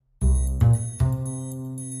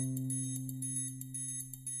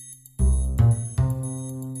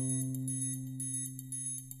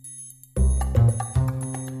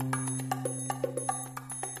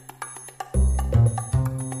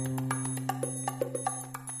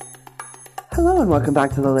Hello and welcome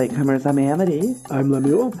back to the Latecomers. I'm Amity. I'm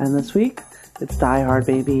Lemuel. And this week, it's Die Hard,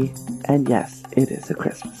 baby. And yes, it is a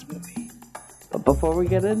Christmas movie. But before we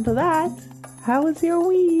get into that, how was your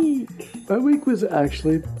week? My week was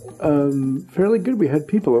actually fairly good. We had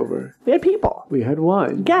people over. We had people. We had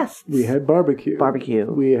wine. Guests. We had barbecue.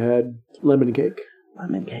 We had lemon cake.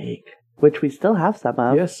 Lemon cake. Which we still have some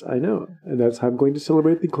of. Yes, I know. And that's how I'm going to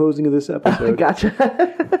celebrate the closing of this episode.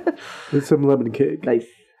 Gotcha. With some lemon cake. Nice.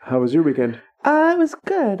 How was your weekend? It was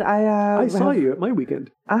good. I saw you at my weekend.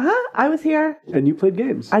 I was here. And you played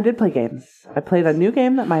games. I did play games. I played a new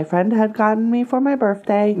game that my friend had gotten me for my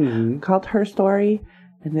birthday called Her Story.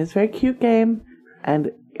 And it's a very cute game. And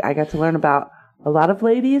I got to learn about a lot of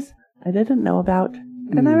ladies I didn't know about.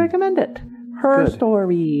 And I recommend it. Her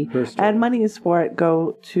Story. Her Story. And monies for it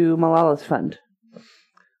go to Malala's Fund.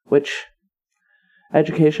 Which,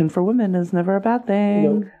 education for women is never a bad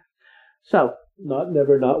thing. Nope. So... Not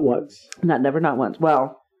never, not once. Not never, not once.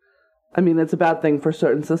 Well, I mean, it's a bad thing for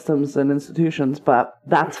certain systems and institutions, but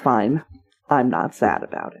that's fine. I'm not sad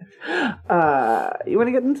about it. You want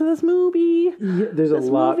to get into this movie? Yeah, there's a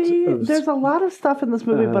lot of stuff in this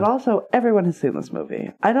movie, but also everyone has seen this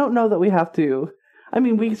movie. I don't know that we have to... I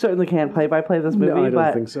mean, we certainly can play-by-play this movie, No, I don't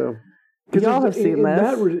but think so. Y'all have seen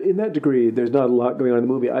this. In that degree, there's not a lot going on in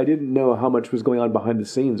the movie. I didn't know how much was going on behind the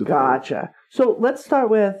scenes. Gotcha. So let's start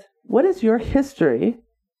with... What is your history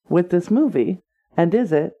with this movie, and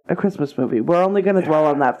is it a Christmas movie? We're only going to dwell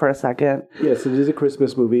on that for a second. Yes, it is a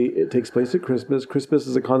Christmas movie. It takes place at Christmas. Christmas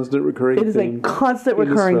is a constant recurring theme. It is a constant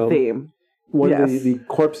recurring theme. One of the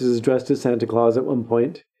corpses is dressed as Santa Claus at one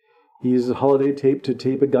point. He uses holiday tape to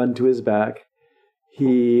tape a gun to his back.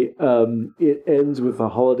 It ends with a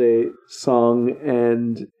holiday song,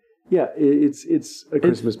 and it's a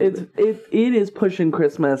Christmas movie. It is pushing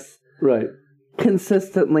Christmas. Right.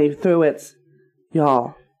 Consistently through its 2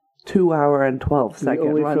 hour and 12-second runtime. The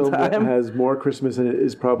only film that has more Christmas in it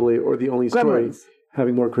is probably, or the only story Gremlins.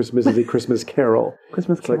 Having more Christmas is A Christmas Carol.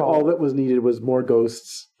 Carol. Like all that was needed was more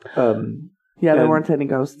ghosts. There weren't any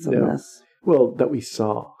ghosts in this. Well, that we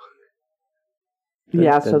saw.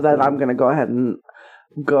 So then I'm going to go ahead and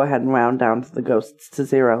round down to the ghosts to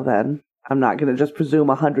 0 then. I'm not going to just presume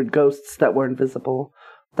 100 ghosts that were invisible.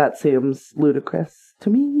 That seems ludicrous to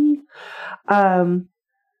me. But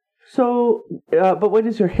what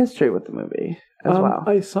is your history with the movie as well?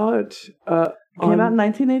 I saw it. It came out in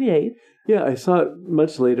 1988. Yeah, I saw it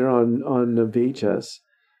much later on VHS,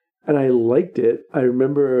 and I liked it. I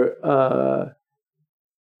remember.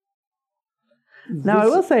 I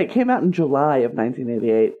will say it came out in July of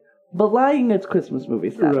 1988, belying its Christmas movie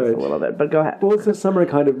status a little bit. But go ahead. Well, it's a summer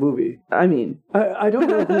kind of movie. I mean, I don't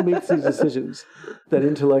know who makes these decisions that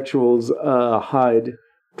intellectuals hide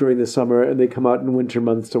during the summer and they come out in winter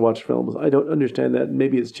months to watch films. I don't understand that.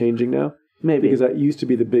 Maybe it's changing now. Maybe. Because that used to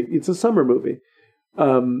be it's a summer movie.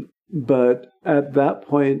 But at that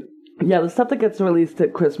point... Yeah, the stuff that gets released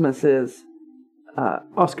at Christmas is...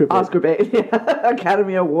 Oscar bait.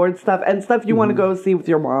 Academy Award stuff. And stuff you want to go see with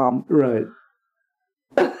your mom. Right.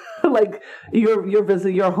 Like,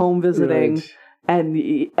 you're home visiting...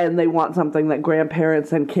 Right. And they want something that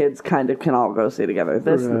grandparents and kids kind of can all go see together.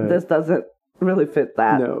 This doesn't really fit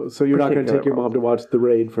that. No, so you're not going to take your mom to watch The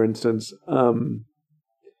Raid, for instance. My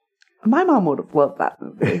mom would have loved that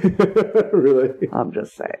movie. Really? I'm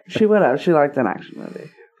just saying. She would have. She liked an action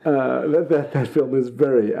movie. That film is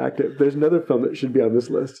very active. There's another film that should be on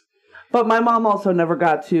this list. But my mom also never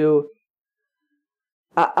got to...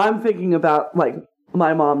 I'm thinking about, like,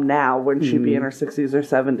 my mom now, when she'd be in her 60s or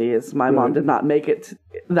 70s. My mom did not make it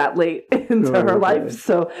that late into her life,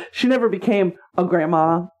 so she never became a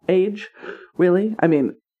grandma age, really. I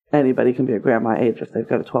mean, anybody can be a grandma age if they've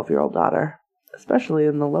got a 12-year-old daughter, especially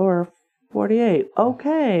in the lower 48.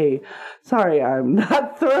 Okay. Sorry, I'm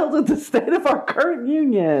not thrilled with the state of our current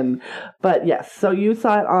union. But yes, so you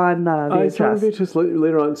saw it on VHS. I saw it on VHS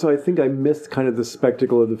later on, so I think I missed kind of the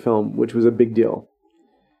spectacle of the film, which was a big deal.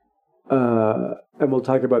 And we'll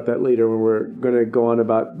talk about that later when we're going to go on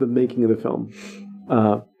about the making of the film.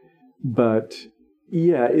 But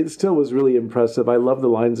yeah, it still was really impressive. I love the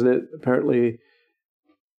lines in it. Apparently,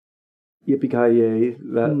 yippee-ki-yay,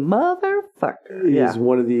 that motherfucker is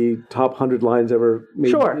one of the top 100 lines ever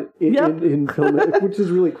made in film, which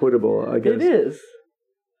is really quotable, I guess. It is.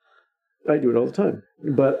 I do it all the time.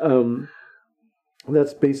 But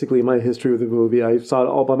that's basically my history with the movie. I saw it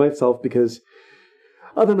all by myself because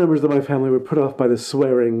other members of my family were put off by the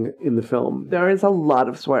swearing in the film. There is a lot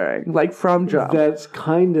of swearing, like from jump. That's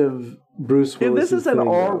kind of Bruce Willis. This is an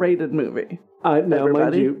R-rated movie. Now,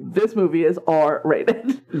 mind you, this movie is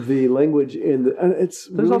R-rated. The language in there's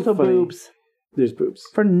really also funny. boobs. There's boobs.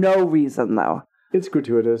 For no reason, though. It's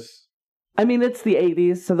gratuitous. I mean, it's the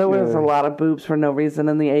 80s, so there was a lot of boobs for no reason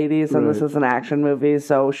in the 80s, and this is an action movie,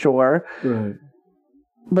 so sure. Right.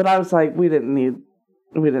 But I was like, we did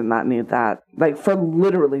not need that. Like, for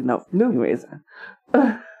literally no reason.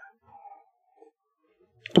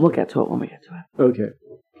 We'll get to it when we get to it. Okay.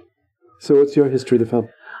 So what's your history of the film?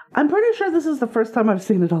 I'm pretty sure this is the first time I've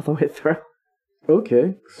seen it all the way through.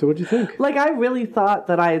 Okay. So what'd you think? Like, I really thought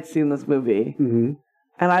that I had seen this movie. Mm-hmm.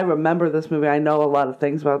 And I remember this movie. I know a lot of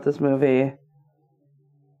things about this movie.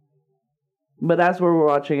 But as we were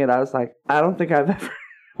watching it, I was like, I don't think I've ever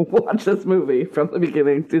watched this movie from the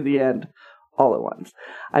beginning to the end all at once.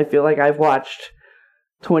 I feel like I've watched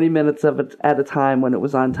 20 minutes of it at a time when it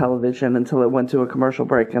was on television until it went to a commercial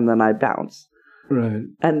break, and then I bounced. Right.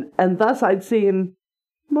 And thus I'd seen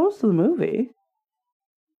most of the movie.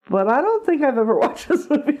 But I don't think I've ever watched this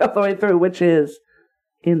movie all the way through, which is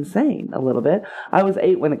insane a little bit. I was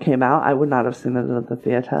 8 when it came out. I would not have seen it at the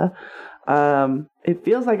theater. It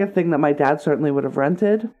feels like a thing that my dad certainly would have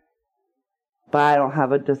rented, but I don't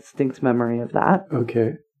have a distinct memory of that.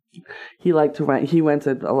 Okay. He liked to rent. He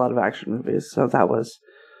rented a lot of action movies, so that was.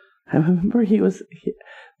 I remember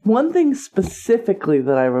one thing specifically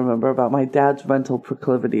that I remember about my dad's rental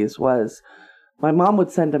proclivities was my mom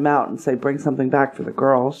would send him out and say, "Bring something back for the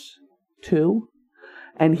girls, too."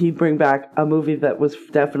 And he'd bring back a movie that was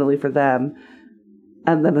definitely for them,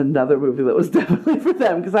 and then another movie that was definitely for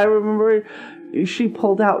them. Because I remember she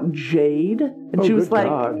pulled out Jade, and she was like,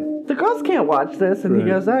 "The girls can't watch this." And he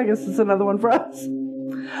goes, "I guess it's another one for us."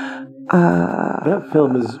 That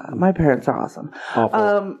film is... My parents are awesome.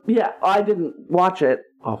 Awful. Yeah, I didn't watch it.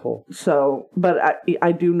 Awful. So, but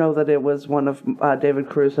I do know that it was one of David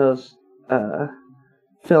Caruso's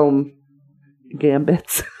film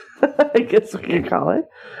gambits. I guess we could call it.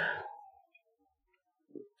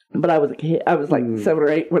 But I was a kid. I was like 7 or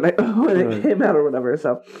 8 when it came out or whatever.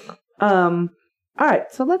 So, all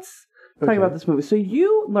right. So let's talk about this movie. So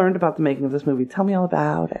you learned about the making of this movie. Tell me all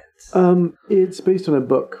about it. It's based on a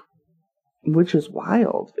book, which is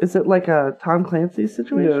wild. Is it like a Tom Clancy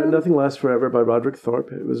situation? Yeah, Nothing Lasts Forever by Roderick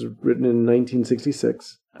Thorpe. It was written in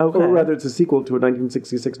 1966. Okay. Or rather, it's a sequel to a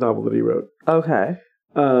 1966 novel that he wrote. Okay.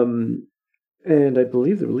 And I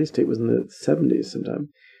believe the release date was in the 70s sometime.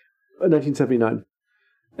 1979.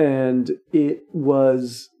 And it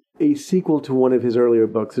was a sequel to one of his earlier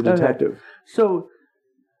books, a detective. Okay. So,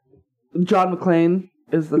 John McClane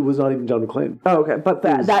is the... It was not even John McClane. Oh, okay. But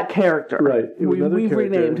that character. Right. We've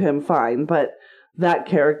renamed him, fine. But that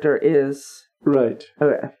character is... Right.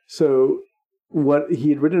 Okay. So, what he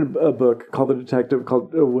had written a book called The Detective,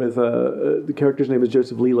 with the character's name is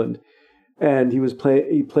Joseph Leland. And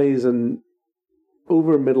he plays an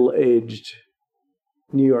over middle-aged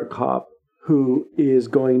New York cop who is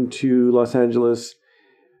going to Los Angeles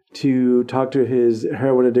to talk to his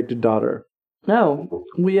heroin-addicted daughter. No,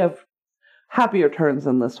 we have happier turns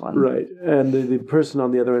than this one. Right, and the person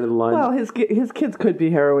on the other end of the line... Well, his kids could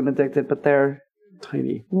be heroin-addicted, but they're...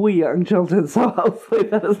 tiny. We young children, so hopefully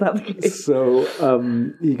that is not the case.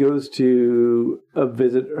 So he goes to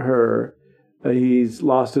visit her. He's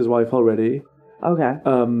lost his wife already. Okay.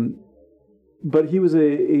 But he was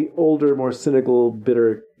a older, more cynical,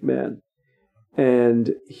 bitter man.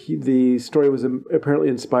 And the story was apparently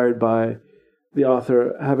inspired by the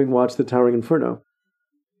author having watched The Towering Inferno.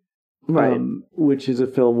 Right. Which is a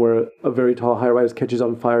film where a very tall high-rise catches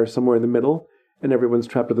on fire somewhere in the middle, and everyone's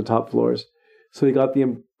trapped at the top floors. So he got the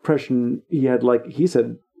impression he had, like he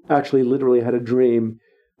said, actually literally had a dream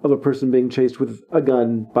of a person being chased with a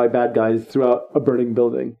gun by bad guys throughout a burning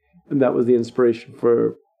building. And that was the inspiration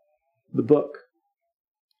for the book.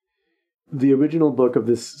 The original book of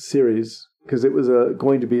this series, because it was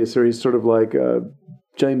going to be a series sort of like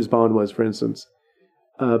James Bond was, for instance,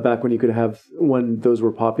 back when you could have, when those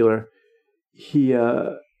were popular. He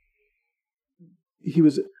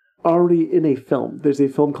was already in a film. There's a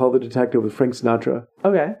film called The Detective with Frank Sinatra.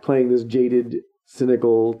 Okay. Playing this jaded,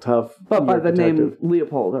 cynical, tough But by the detective. name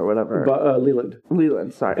Leopold or whatever. Leland.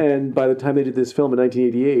 Leland, sorry. And by the time they did this film in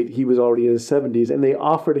 1988, he was already in his 70s, and they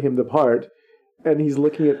offered him the part, and he's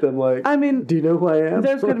looking at them like, I mean, do you know who I am?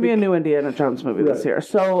 There's going to be a new Indiana Jones movie this year.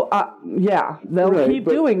 So, yeah, they'll keep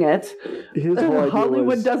doing it. His whole idea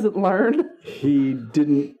Hollywood doesn't learn. He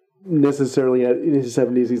didn't necessarily, in his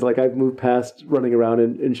 70s, he's like, I've moved past running around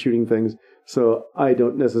and shooting things, so I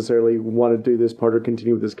don't necessarily want to do this part or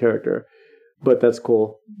continue with this character. But that's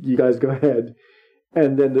cool. You guys go ahead.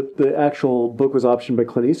 And then the actual book was optioned by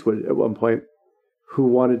Clint Eastwood at one point, who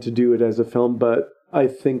wanted to do it as a film, but I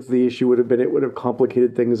think the issue would have been it would have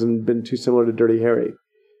complicated things and been too similar to Dirty Harry,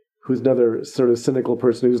 who's another sort of cynical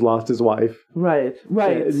person who's lost his wife. Right.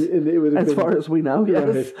 And it would have as far as we know,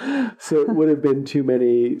 yes. Right. So it would have been too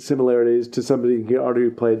many similarities to somebody he already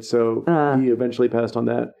played, so he eventually passed on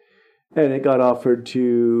that. And it got offered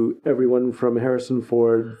to everyone from Harrison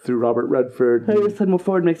Ford through Robert Redford. Harrison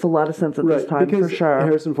Ford makes a lot of sense at this time, for sure.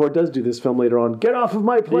 Harrison Ford does do this film later on. Get off of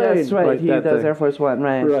my plane! Yes, right. He does Air Force One,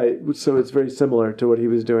 right. Right. So it's very similar to what he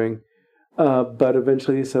was doing. But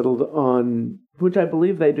eventually he settled on... Which I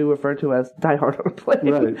believe they do refer to as Die Hard on a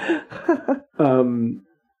Plane. Right.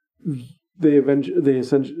 They eventually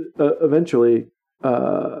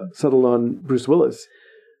settled on Bruce Willis.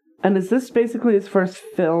 And is this basically his first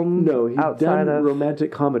film? No, he'd done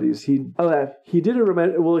romantic comedies. He did a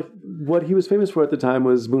romantic... Well, what he was famous for at the time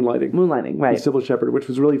was Moonlighting. Moonlighting, right. With Sybil Shepherd, which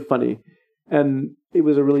was really funny. And it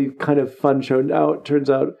was a really kind of fun show. Now, it turns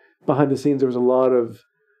out, behind the scenes, there was a lot of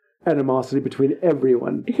animosity between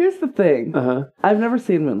everyone. Here's the thing. I've never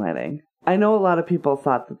seen Moonlighting. I know a lot of people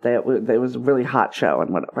thought that they was a really hot show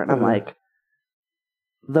and whatever. And I'm like,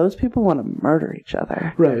 those people want to murder each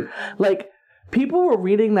other. Right. Like... People were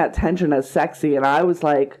reading that tension as sexy, and I was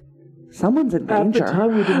like, someone's in danger. At the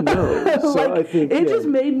time, we didn't know. So like, I think it just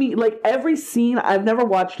made me, like, every scene, I've never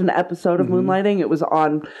watched an episode of Moonlighting. It was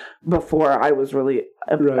on before I was really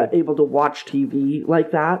able to watch TV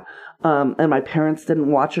like that. And my parents didn't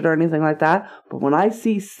watch it or anything like that. But when I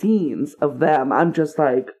see scenes of them, I'm just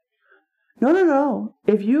like, no.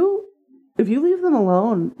 If you leave them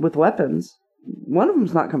alone with weapons, one of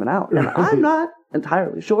them's not coming out. And I'm not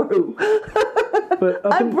entirely sure who. But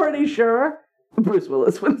I'm pretty sure Bruce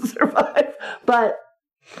Willis wouldn't survive. But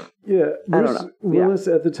yeah, I don't know. Willis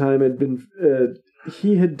at the time had been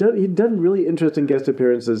he'd done really interesting guest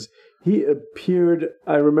appearances. He appeared.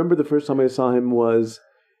 I remember the first time I saw him was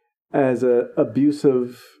as a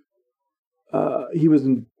abusive. He was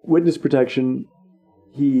in witness protection.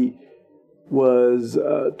 He was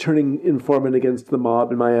turning informant against the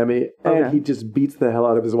mob in Miami, and he just beats the hell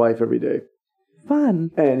out of his wife every day. Fun.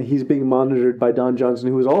 And he's being monitored by Don Johnson,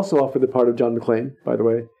 who was also offered the part of John McClane, by the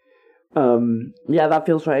way. Yeah, that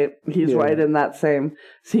feels right. He's right in that same...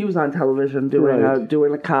 So he was on television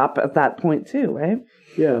doing a cop at that point too, right?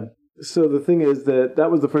 Yeah. So the thing is that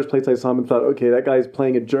was the first place I saw him and thought, okay, that guy's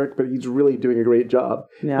playing a jerk, but he's really doing a great job.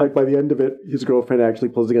 Yeah. Like by the end of it, his girlfriend actually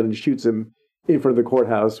pulls a gun and shoots him in front of the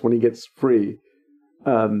courthouse when he gets free.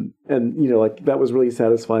 And, like that was really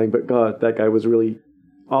satisfying, but God, that guy was really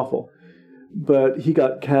awful. But he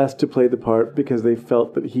got cast to play the part because they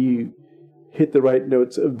felt that he hit the right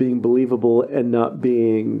notes of being believable and not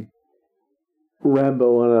being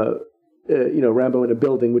Rambo Rambo in a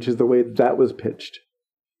building, which is the way that was pitched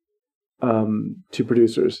to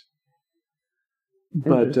producers.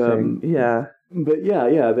 But the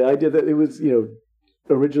idea that it was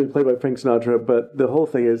originally played by Frank Sinatra, but the whole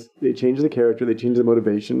thing is they changed the character, they changed the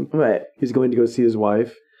motivation. Right. He's going to go see his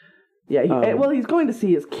wife. Yeah, he's going to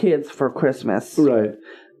see his kids for Christmas. Right.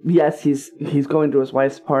 Yes, he's going to his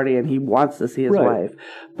wife's party and he wants to see his wife.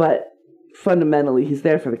 But fundamentally, he's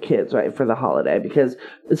there for the kids, right, for the holiday. Because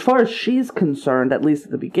as far as she's concerned, at least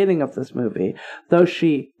at the beginning of this movie, though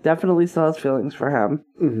she definitely still has feelings for him,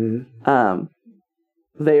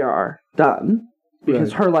 they are done.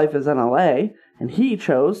 Because her life is in L.A. and he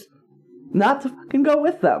chose not to fucking go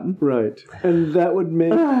with them. Right. And that would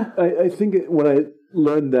make... I think when I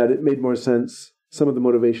learned that, it made more sense. Some of the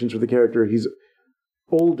motivations for the character. He's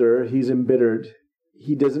older. He's embittered.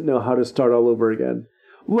 He doesn't know how to start all over again.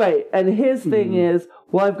 Right. And his thing is,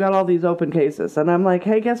 well, I've got all these open cases. And I'm like,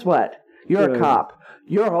 hey, guess what? You're a cop.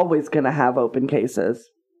 You're always going to have open cases.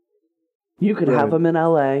 You could have them in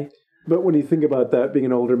L.A. But when you think about that, being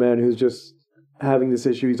an older man who's just having this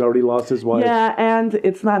issue, he's already lost his wife. Yeah, and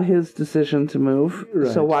it's not his decision to move.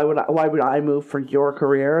 Right. So why would I move for your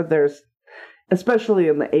career? There's... Especially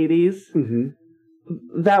in the 80s,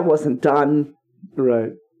 that wasn't done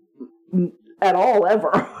right at all, ever,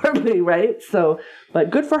 hardly, right? So,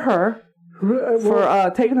 but good for her for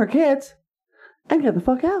taking her kids and get the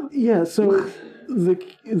fuck out. Yeah, so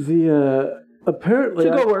the apparently...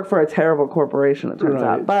 To go work for a terrible corporation, it turns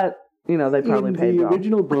out. But, they probably paid well. In the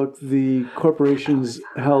original book, the corporation's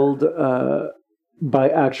held by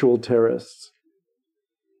actual terrorists.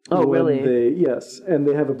 Oh, really? Yes, and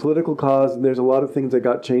they have a political cause, and there's a lot of things that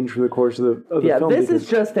got changed through the course of the film. Yeah, this is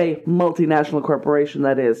just a multinational corporation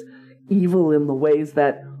that is evil in the ways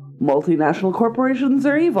that multinational corporations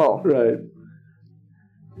are evil. Right.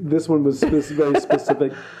 This one was very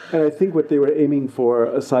specific, and I think what they were aiming for,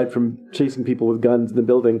 aside from chasing people with guns in the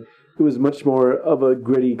building, it was much more of a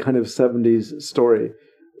gritty kind of 70s story,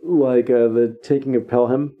 like the taking of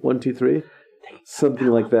Pelham, 1, 2, 3, something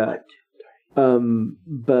like that.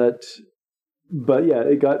 But yeah,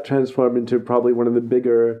 it got transformed into probably one of the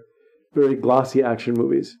bigger, very glossy action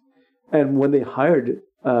movies. And when they hired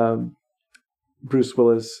Bruce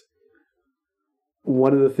Willis,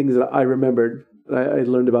 one of the things that I remembered, I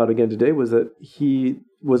learned about again today, was that he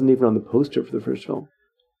wasn't even on the poster for the first film.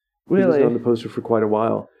 Really? He wasn't on the poster for quite a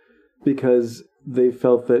while because they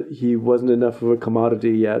felt that he wasn't enough of a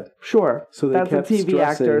commodity yet. Sure. So they That's kept a TV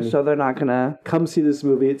actor, so they're not going to... Come see this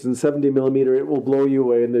movie. It's in 70 millimeter. It will blow you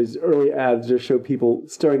away. And there's early ads just show people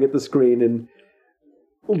staring at the screen, and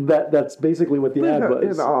that's basically what the ad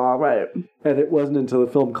was. Oh, right. And it wasn't until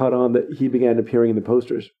the film caught on that he began appearing in the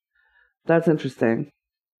posters. That's interesting.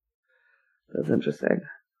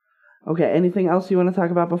 Okay, anything else you want to talk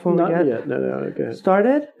about before we get Not yet. No, go ahead.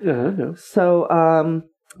 Started? No. So,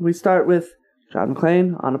 we start with John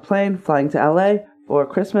McClane on a plane flying to LA for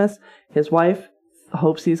Christmas. His wife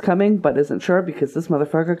hopes he's coming, but isn't sure because this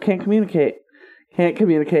motherfucker can't communicate.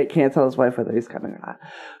 Can't tell his wife whether he's coming or not.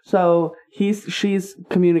 So she's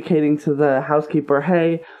communicating to the housekeeper,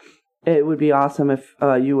 hey, it would be awesome if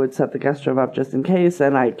you would set the guest room up just in case,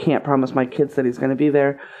 and I can't promise my kids that he's going to be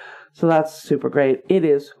there. So that's super great. It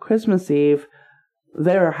is Christmas Eve.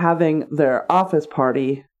 They're having their office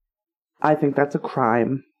party. I think that's a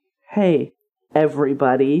crime. Hey,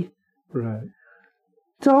 everybody. Right.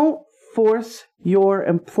 Don't force your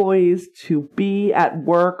employees to be at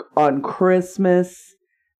work on Christmas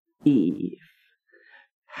Eve.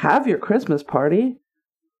 Have your Christmas party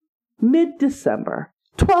mid-December,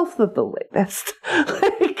 12th at the latest.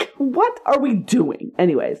 Like, what are we doing?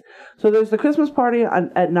 Anyways, so there's the Christmas party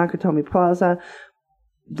at Nakatomi Plaza.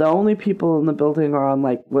 The only people in the building are on,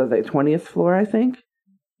 like, what are they, 20th floor, I think?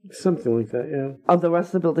 Something like that, yeah. The rest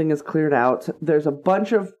of the building is cleared out. There's a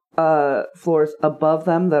bunch of floors above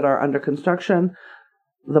them that are under construction.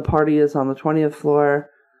 The party is on the 20th floor.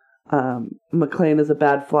 McClane is a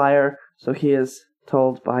bad flyer, so he is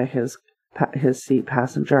told by his seat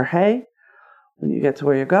passenger, hey, when you get to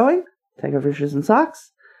where you're going, take off your shoes and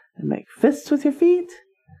socks and make fists with your feet.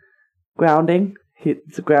 Grounding.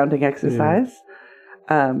 It's a grounding exercise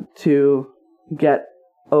to get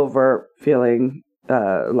over feeling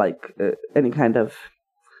any kind of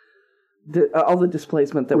all the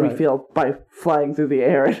displacement that we feel by flying through the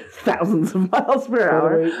air at thousands of miles per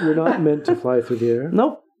hour. By the way, we're not meant to fly through the air.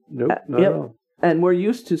 Nope. Not at all. And we're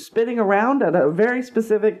used to spinning around at a very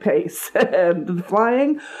specific pace, and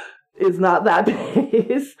flying is not that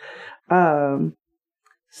pace.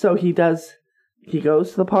 So he goes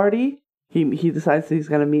to the party. He decides that he's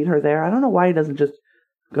going to meet her there. I don't know why he doesn't just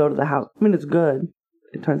go to the house. I mean, it's good.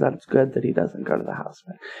 It turns out it's good that he doesn't go to the house.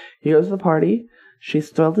 But he goes to the party. She's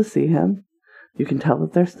thrilled to see him. You can tell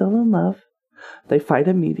that they're still in love. They fight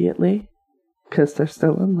immediately because they're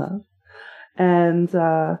still in love. And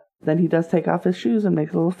then he does take off his shoes and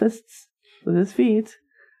makes little fists with his feet.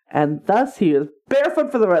 And thus he is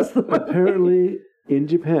barefoot for the rest of the movie. Apparently, in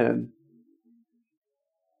Japan,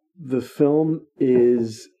 the film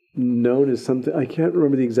is known as something, I can't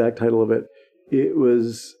remember the exact title of it. It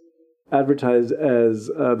was advertised as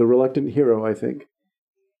The Reluctant Hero, I think.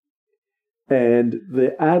 And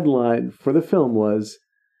the ad line for the film was,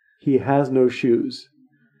 he has no shoes.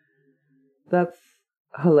 That's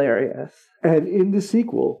hilarious. And in the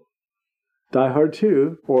sequel, Die Hard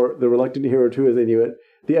 2, or The Reluctant Hero 2 as they knew it,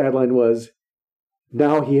 the ad line was,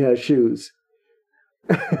 now he has shoes.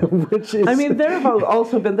 Which is... I mean, there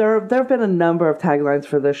have been a number of taglines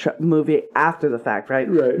for this movie after the fact, right?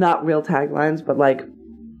 Right. Not real taglines, but like,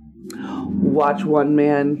 watch what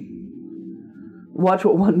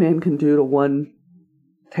one man can do to one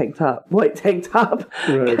white tank top.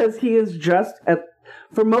 Because he is just,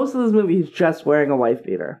 for most of this movie, he's just wearing a wife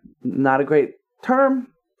beater. Not a great term.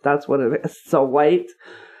 That's what it is. So white,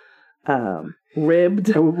 ribbed.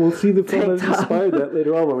 And we'll see the film that inspired that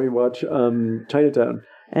later on when we watch Chinatown.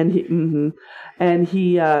 And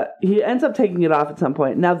he ends up taking it off at some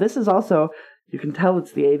point. Now this is also, you can tell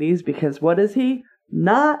it's the 80s because what is he?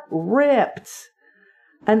 Not ripped.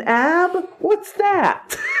 An ab? What's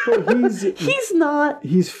that? Well, he's not.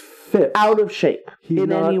 He's fit. Out of shape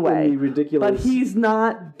in any way. In the ridiculous, but he's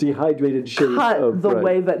not dehydrated shape. Cut the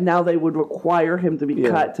way that now they would require him to be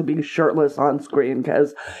cut to be shirtless on screen.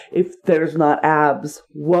 Because if there's not abs,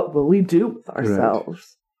 what will we do with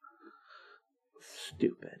ourselves? Right.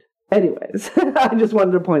 Stupid. Anyways, I just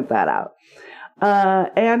wanted to point that out.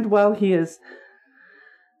 And while he is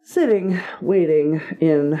sitting, waiting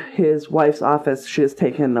in his wife's office, she has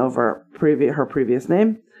taken over her previous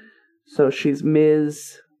name. So she's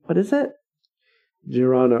Ms. What is it?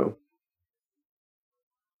 Girano.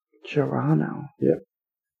 Girano. Yep.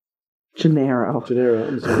 Gennaro.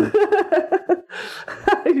 I'm sorry.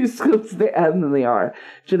 and then they are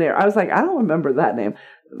Gennaro. I was like, I don't remember that name.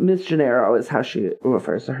 Miss Gennaro is how she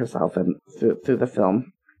refers to herself and through the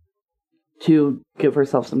film to give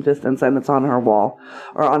herself some distance, and it's on her wall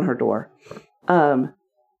or on her door. And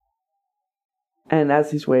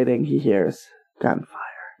as he's waiting, he hears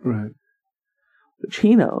gunfire, Right. which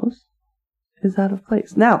he knows is out of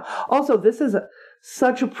place. Now, also, this is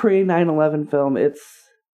such a pre 9/11 film. It's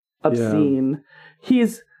obscene.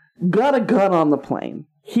 He's got a gun on the plane.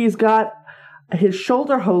 He's got his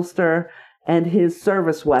shoulder holster and his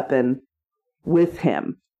service weapon with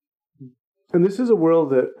him. And this is a world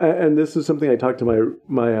that, and this is something I talked to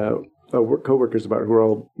my coworkers about, who are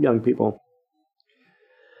all young people.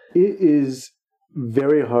 It is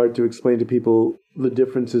very hard to explain to people the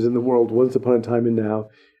differences in the world once upon a time and now.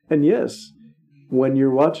 And yes, when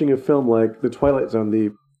you're watching a film like The Twilight Zone,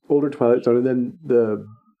 the older Twilight Zone, and then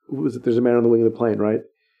there's a man on the wing of the plane, right?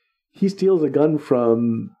 He steals a gun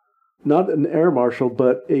from not an air marshal,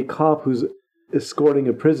 but a cop who's escorting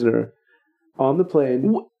a prisoner on the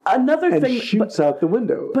plane. Another and thing, shoots out the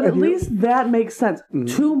window. But at least that makes sense.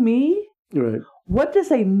 Mm-hmm. To me, right. What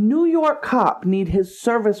does a New York cop need his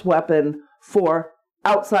service weapon for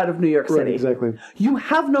outside of New York City? Right, exactly. You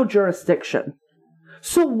have no jurisdiction.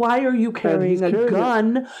 So why are you carrying a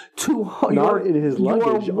gun to not in his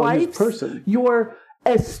luggage, your on his wife's, person. your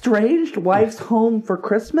estranged wife's home for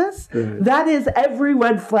Christmas? Right. That is every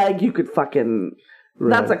red flag you could fucking... Right.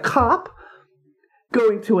 That's a cop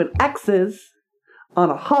going to an ex's on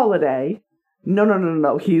a holiday.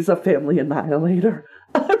 No. He's a family annihilator.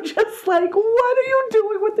 I'm just like, what are you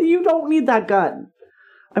doing with it? You don't need that gun.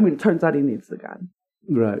 I mean, it turns out he needs the gun.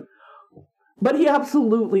 Right. But he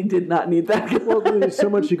absolutely did not need that gun. Well, there's so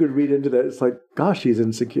much you could read into that. It's like, gosh, he's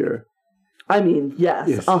insecure. I mean, yes.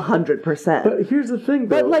 100%. But here's the thing,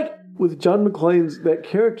 though. But, like... With John McClane's, that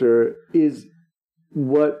character is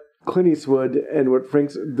what Clint Eastwood and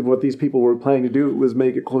what these people were planning to do was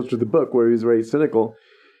make it closer to the book, where he was very cynical.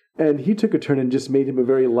 And he took a turn and just made him a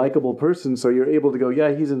very likable person, so you're able to go,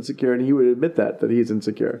 yeah, he's insecure, and he would admit that he's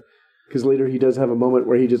insecure. Because later he does have a moment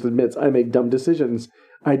where he just admits, I make dumb decisions,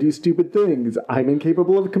 I do stupid things, I'm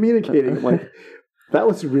incapable of communicating. Like, that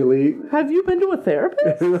was really... Have you been to a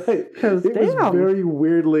therapist? Right. Because, it was very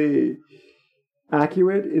weirdly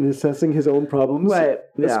accurate in assessing his own problems, right.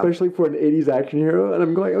 Yeah. Especially for an 80s action hero. And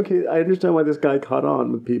I'm going, okay, I understand why this guy caught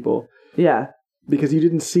on with people. Yeah. Because you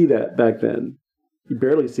didn't see that back then. You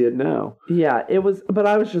barely see it now. Yeah, it was, but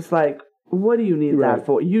I was just like, what do you need that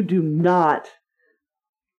for? You do not,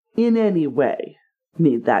 in any way,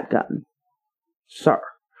 need that gun, sir.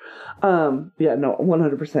 Yeah, no,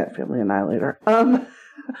 100% family annihilator.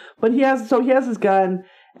 But he has his gun,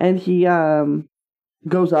 and he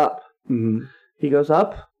goes up. Mm-hmm. He goes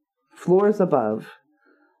up, floors above,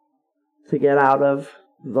 to get out of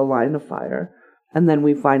the line of fire, and then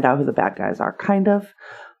we find out who the bad guys are. Kind of.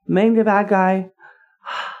 Main bad guy.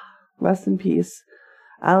 Rest in peace.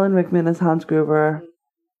 Alan Rickman as Hans Gruber.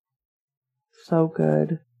 So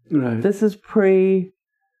good. Right. This is pre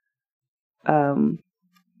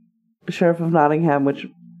Sheriff of Nottingham, which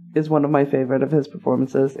is one of my favorite of his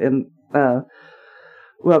performances in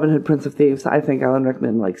Robin Hood, Prince of Thieves. I think Alan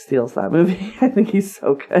Rickman steals that movie. I think he's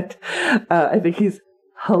so good. I think he's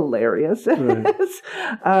hilarious. Right.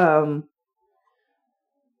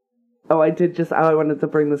 I wanted to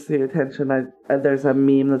bring this to your attention. There's a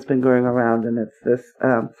meme that's been going around, and it's this,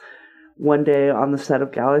 one day on the set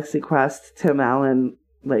of Galaxy Quest, Tim Allen,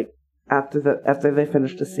 after they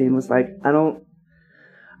finished a scene, was like, I don't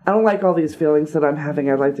like all these feelings that I'm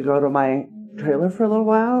having. I'd like to go to my trailer for a little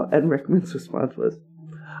while. And Rickman's response was,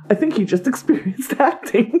 I think he just experienced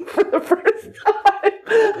acting for the first time.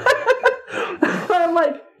 I'm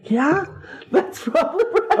like, yeah, that's probably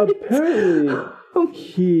right. Apparently,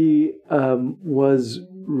 he was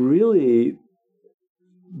really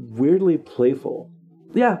weirdly playful.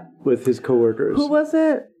 Yeah. With his coworkers. Who was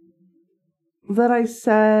it that I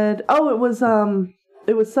said? Oh, it was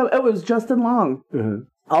Justin Long. Uh-huh.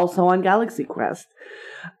 Also on Galaxy Quest.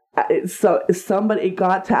 So somebody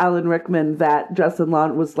got to Alan Rickman that Justin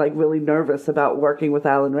Long was really nervous about working with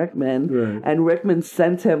Alan Rickman, right. And Rickman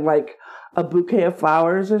sent him a bouquet of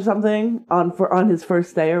flowers or something on his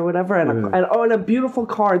first day or whatever, and a beautiful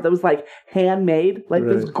card that was handmade,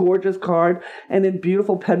 this gorgeous card, and in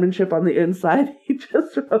beautiful penmanship on the inside, he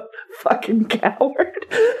just wrote "fucking coward,"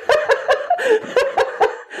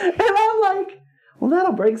 and I'm like, well,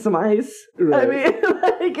 that'll break some ice. Right. I mean,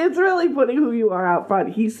 it's really putting who you are out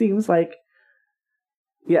front. He seems such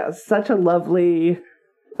a lovely,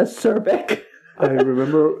 acerbic. I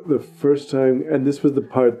remember the first time, and this was the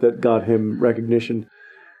part that got him recognition.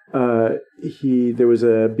 There was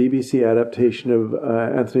a BBC adaptation of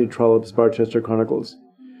Anthony Trollope's Barchester Chronicles,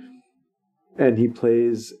 and he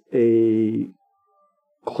plays a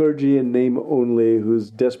clergy in name only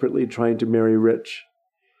who's desperately trying to marry rich.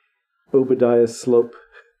 Obadiah Slope.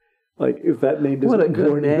 Like, if that name doesn't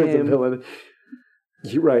warn you as a villain.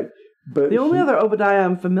 You're right. But the only other Obadiah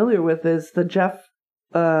I'm familiar with is the Jeff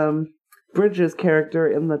Bridges character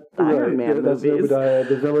in the Iron Man that's movies. Obadiah.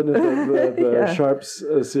 The villain of the Sharps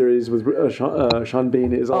series with Sean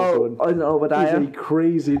Bean is also an Obadiah. He's a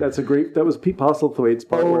crazy. That was Pete Postlethwaite's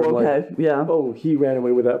part. He ran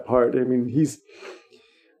away with that part. I mean, he's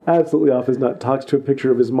absolutely off his nut. Talks to a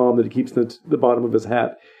picture of his mom that he keeps in the bottom of his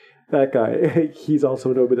hat. That guy, he's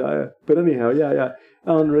also an Obadiah. But anyhow, yeah.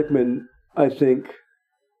 Alan Rickman, I think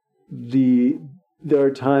there are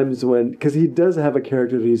times when, because he does have a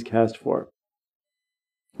character that he's cast for,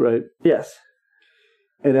 right? Yes.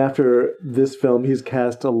 And after this film, he's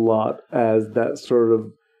cast a lot as that sort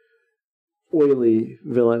of oily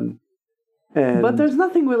villain. But there's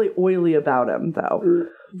nothing really oily about him, though.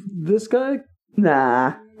 This guy?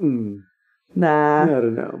 Nah. Nah. I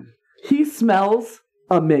don't know. He smells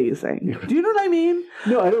amazing. Do you know what I mean?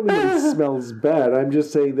 No, I don't mean that he smells bad. I'm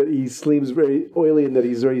just saying that he seems very oily and that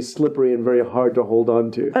he's very slippery and very hard to hold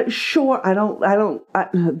on to. Sure,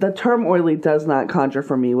 the term oily does not conjure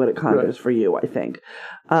for me what it conjures for you, I think.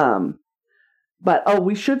 But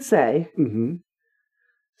we should say,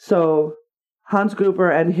 so Hans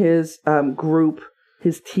Gruber and his group,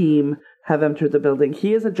 his team, have entered the building.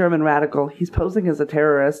 He is a German radical. He's posing as a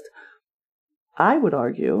terrorist. I would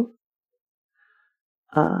argue,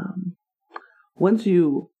 once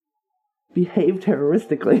you behave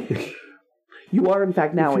terroristically, you are in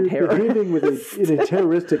fact now a terrorist. Behaving in a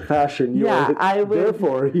terroristic fashion,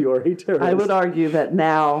 therefore you are a terrorist. I would argue that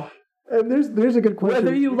now. And there's a good question.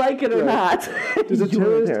 Whether you like it or not. Does a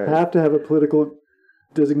terrorist have to have a political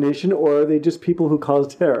designation, or are they just people who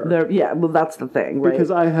cause terror? That's the thing, right?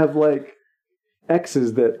 Because I have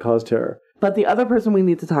exes that cause terror. But the other person we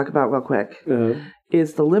need to talk about real quick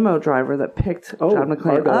is the limo driver that picked John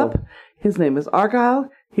McClane up. His name is Argyle.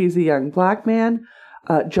 He's a young black man.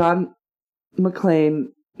 John McClane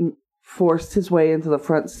forced his way into the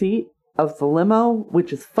front seat of the limo,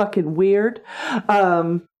 which is fucking weird.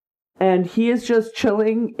 And he is just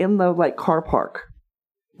chilling in the car park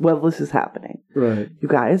while this is happening. Right. You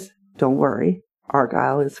guys, don't worry.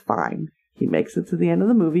 Argyle is fine. He makes it to the end of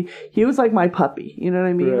the movie. He was like my puppy. You know what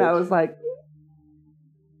I mean? Right. I was like,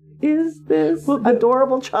 is this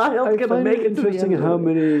adorable child going to make it to the end? Interesting how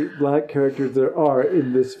many black characters there are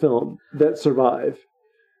in this film that survive.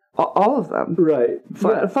 All of them. Right.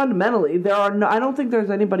 Fundamentally, there are no. I don't think there's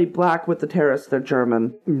anybody black with the terrorists. They're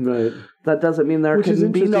German. Right. That doesn't mean there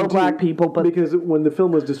can be no black people. But because when the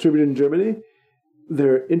film was distributed in Germany,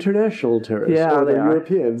 they're international terrorists. Yeah, or they're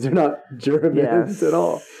Europeans. They're not Germans at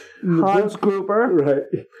all. Hans Gruber.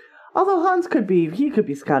 Right. Although Hans could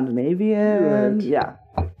be Scandinavian. Right. Yeah.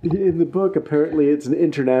 In the book, apparently it's an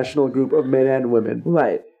international group of men and women.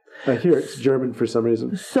 Right. I hear it's German for some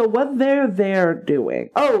reason. So what they're doing.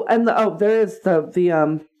 There is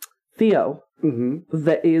the Theo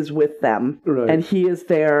that is with them. Right. And he is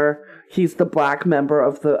there. He's the black member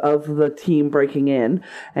of the team breaking in.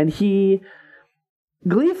 And he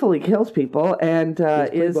gleefully kills people and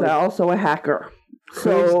is also a hacker.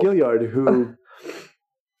 Clarence Gilliard, who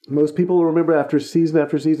most people remember after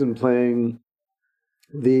season playing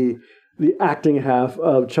the acting half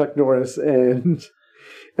of Chuck Norris and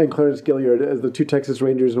Clarence Gilliard as the two Texas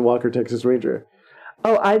Rangers and Walker, Texas Ranger.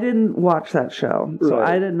 Oh, I didn't watch that show, so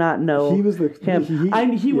I did not know he was him.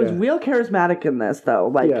 He was real charismatic in this,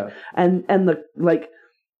 though. And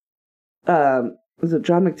was it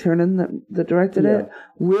John McTiernan that directed it?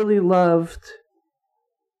 Really loved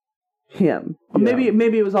him. Or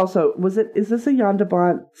maybe it was also is this a Jan de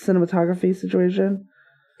Bont cinematography situation?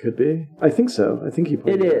 Could be. I think so. I think he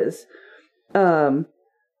played it. It is.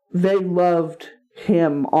 They loved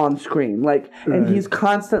him on screen, and he's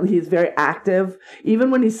very active.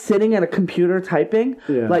 Even when he's sitting at a computer typing,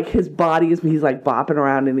 his body he's bopping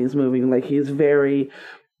around and he's moving. He's very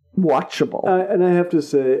watchable. And I have to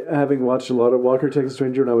say, having watched a lot of Walker, Texas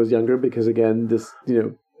Ranger when I was younger, because again, this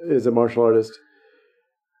is a martial artist.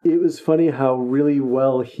 It was funny how really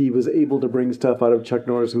well he was able to bring stuff out of Chuck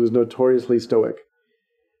Norris, who was notoriously stoic.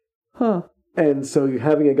 Huh. And so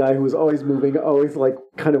having a guy who was always moving, always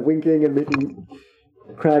kind of winking and making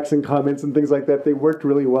cracks and comments and things like that, they worked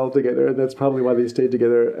really well together, and that's probably why they stayed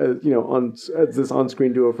together as this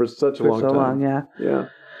on-screen duo for such a long time. Yeah.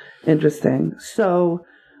 Interesting. So,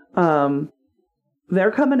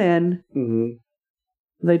 they're coming in.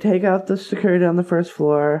 Mm-hmm. They take out the security on the first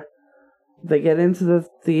floor. They get into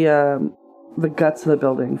the guts of the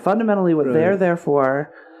building. Fundamentally, what they're there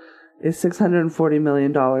for is $640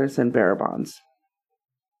 million in bearer bonds.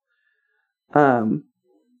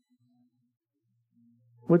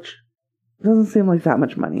 Which doesn't seem like that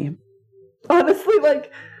much money. Honestly,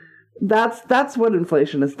 like, that's what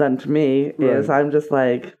inflation has done to me, is I'm just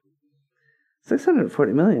like,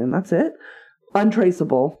 $640 million, that's it?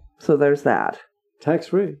 Untraceable, so there's that.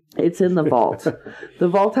 Tax-free. It's in the vault. The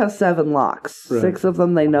vault has 7 locks. 6 of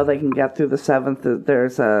them they know they can get through. The 7th,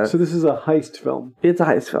 there's a... So this is a heist film. It's a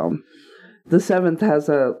heist film. The 7th has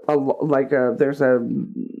there's a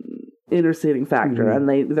interceding factor, and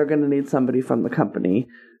they're going to need somebody from the company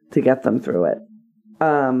to get them through it.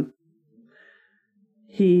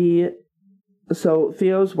 So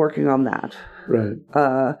Theo's working on that. Right.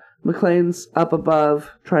 McClane's up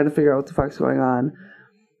above trying to figure out what the fuck's going on.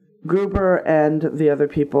 Gruber and the other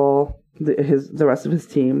people, the rest of his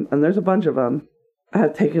team, and there's a bunch of them,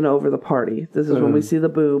 have taken over the party. This is when we see the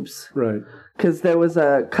boobs. Right. Because there was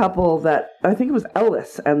a couple that, I think it was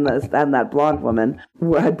Ellis and that blonde woman,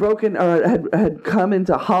 had broken, or had come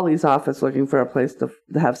into Holly's office looking for a place to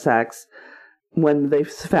have sex. When they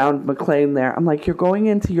found McClane there, I'm like, you're going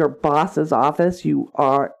into your boss's office? You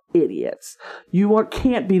are idiots. You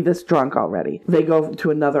can't be this drunk already. They go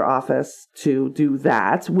to another office to do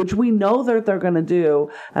that, which we know that they're going to do.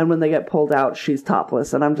 And when they get pulled out, she's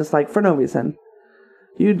topless. And I'm just like, for no reason.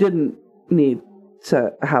 You didn't need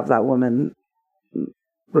to have that woman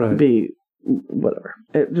be whatever.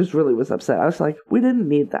 It just really was upset. I was like, we didn't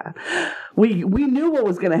need that. We knew what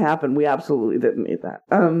was going to happen. We absolutely didn't need that.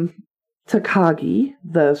 Takagi,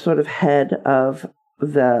 the sort of head of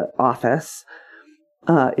the office,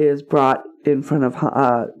 is brought in front of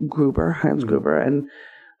Hans Gruber, and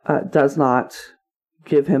does not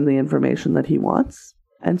give him the information that he wants.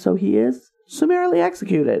 And so he is summarily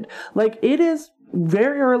executed. Like, it is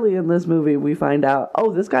very early in this movie we find out,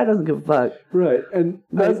 this guy doesn't give a fuck. Right. And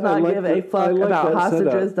does not give a fuck about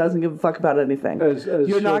hostages, doesn't give a fuck about anything.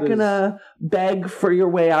 You're not going to beg for your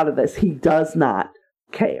way out of this. He does not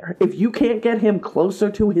care. If you can't get him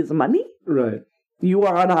closer to his money, you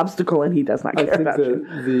are an obstacle, and he does not care about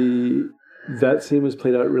you. That scene was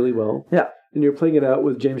played out really well. Yeah. And you're playing it out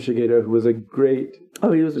with James Shigeta, who was a great...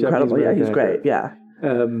 Oh, he was incredible. Yeah, he's great. Yeah.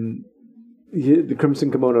 The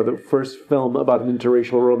Crimson Kimono, the first film about an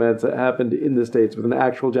interracial romance that happened in the States with an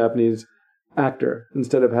actual Japanese actor,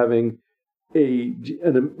 instead of having a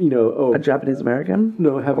Japanese American?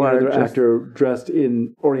 No, having another actor dressed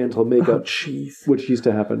in Oriental makeup. Oh, jeez. Which used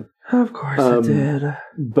to happen. Of course it did.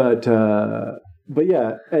 But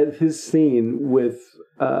yeah, at his scene with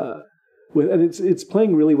and it's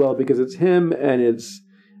playing really well because it's him and it's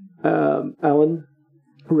Alan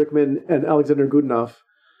Rickman and Alexander Godunov,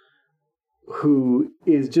 who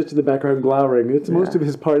is just in the background glowering. It's most of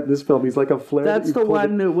his part in this film. He's like a flare. That's the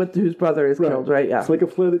one whose brother is killed, right? Yeah. It's like a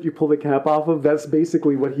flare that you pull the cap off of. That's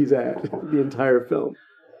basically what he's at the entire film.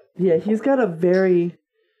 Yeah, he's got a very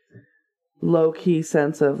low-key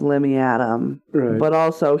sense of Lemmy Adam, but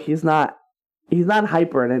also he's not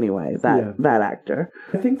hyper in any way, that actor.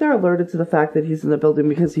 I think they're alerted to the fact that he's in the building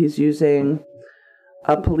because he's using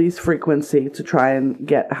a police frequency to try and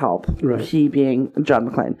get help. He being John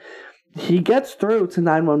McClane. He gets through to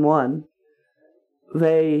 911.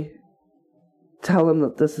 They tell him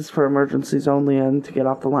that this is for emergencies only and to get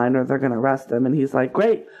off the line or they're going to arrest him. And he's like,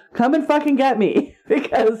 great, come and fucking get me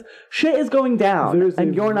because shit is going down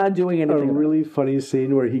and you're not doing anything. A really funny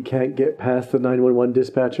scene where he can't get past the 911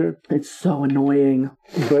 dispatcher. It's so annoying.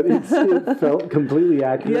 But it felt completely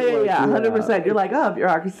accurate. Yeah, 100%. You're like,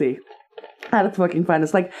 bureaucracy at its fucking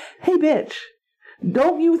finest. Like, hey, bitch,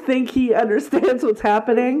 don't you think he understands what's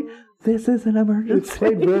happening? This is an emergency. It's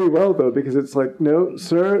played very well, though, because it's like, no,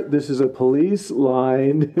 sir, this is a police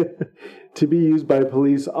line to be used by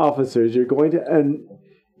police officers. You're going to... And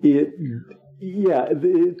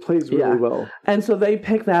it plays really well. And so they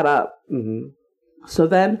pick that up. Mm-hmm. So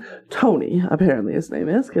then Tony, apparently his name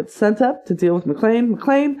is, gets sent up to deal with McClane.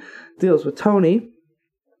 McClane deals with Tony.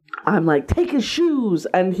 I'm like, take his shoes.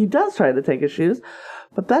 And he does try to take his shoes.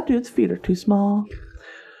 But that dude's feet are too small.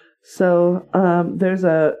 So,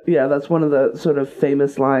 that's one of the sort of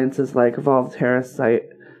famous lines is like, evolved terrorists, I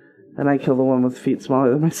kill the one with feet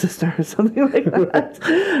smaller than my sister or something like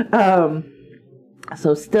that.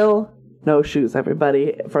 So still no shoes,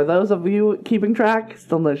 everybody. For those of you keeping track,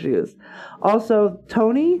 still no shoes. Also,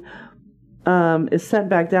 Tony is sent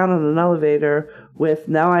back down on an elevator with,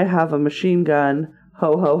 now I have a machine gun,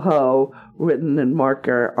 ho, ho, ho, written in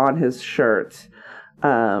marker on his shirt.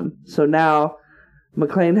 So now...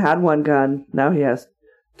 McClane had one gun. Now he has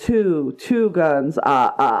Two guns.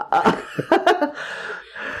 Out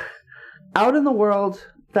in the world,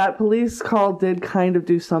 that police call did kind of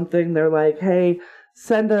do something. They're like, hey,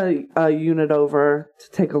 send a unit over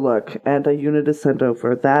to take a look. And a unit is sent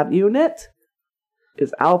over. That unit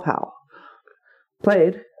is Al Powell.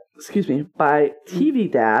 Played, by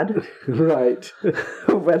TV dad. Right.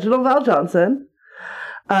 Reginald Val Johnson.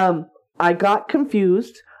 I got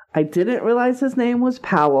confused. I didn't realize his name was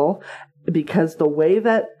Powell because the way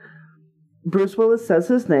that Bruce Willis says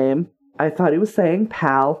his name, I thought he was saying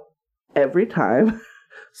pal every time.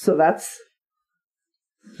 So that's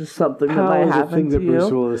just something that might happen to you. Thing that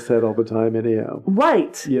Bruce Willis said all the time anyhow.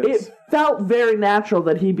 Right. Yes. It felt very natural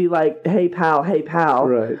that he'd be like, hey pal.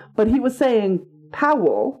 Right. But he was saying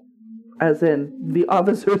Powell, as in the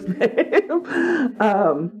officer's name.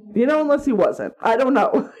 Unless he wasn't. I don't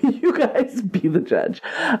know. You guys be the judge.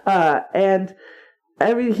 And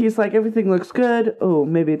he's like, everything looks good. Oh,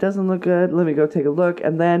 maybe it doesn't look good. Let me go take a look.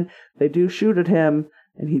 And then they do shoot at him,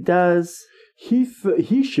 and he does. He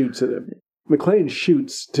shoots at him. McClane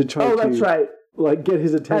shoots to try to... Oh, that's right. Like, get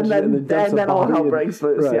his attention and then all hell breaks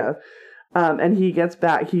loose, right. Yeah. And he gets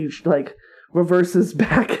back, he, reverses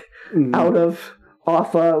back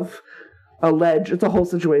off of a ledge. It's a whole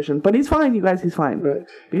situation. But he's fine, you guys, he's fine. Right.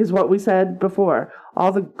 Because what we said before,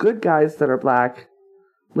 all the good guys that are black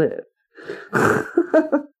live.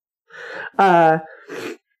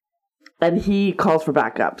 And he calls for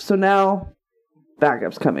backup. So now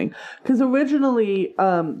backup's coming. Because originally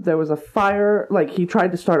there was a fire, he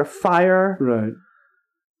tried to start a fire. Right.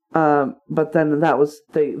 But then that was,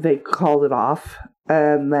 they called it off.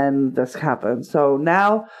 And then this happened. So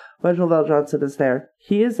now Reginald Val Johnson is there.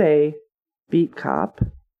 He is a beat cop.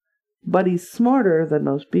 But he's smarter than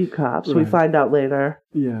most beat cops. Right. We find out later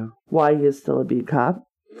why he is still a beat cop.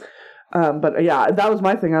 But yeah, that was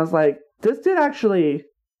my thing. I was like, this dude actually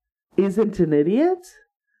isn't an idiot.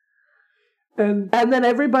 And then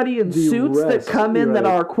everybody in suits that come in that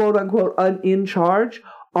are quote unquote in charge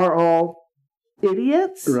are all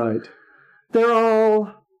idiots. Right. They're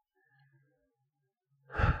all,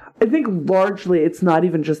 I think largely it's not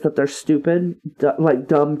even just that they're stupid,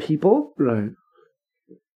 dumb people. Right.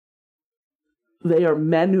 They are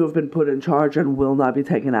men who have been put in charge and will not be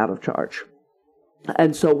taken out of charge.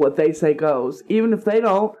 And so what they say goes, even if they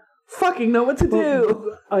don't fucking know what to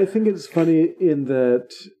do. I think it's funny in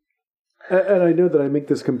that, and I know that I make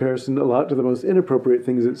this comparison a lot to the most inappropriate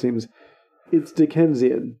things, it seems. It's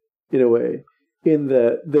Dickensian, in a way, in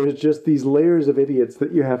that there's just these layers of idiots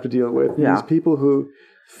that you have to deal with. Yeah. These people who...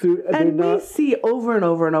 we see over and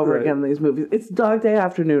over and over again in these movies. It's Dog Day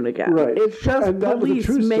Afternoon again. Right. It's just police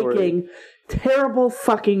making terrible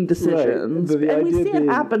fucking decisions. Right. And we see it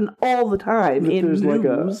happen all the time in news.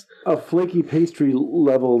 There's a flaky pastry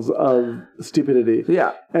levels of stupidity.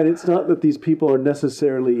 Yeah. And it's not that these people are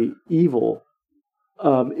necessarily evil.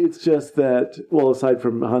 It's just that, aside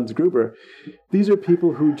from Hans Gruber, these are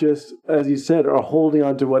people who just, as you said, are holding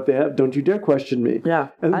on to what they have. Don't you dare question me. Yeah,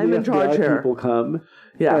 and I'm in charge here. People come,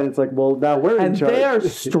 and it's like, now we're in charge. And they are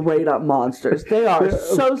straight up monsters. They are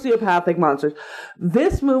sociopathic monsters.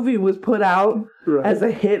 This movie was put out as a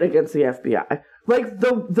hit against the FBI. Like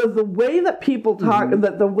the way that people talk,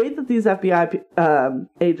 the way that these FBI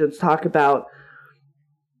agents talk about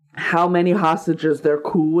how many hostages they're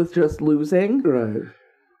cool with just losing,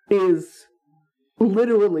 is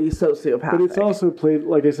literally sociopathic. But it's also played,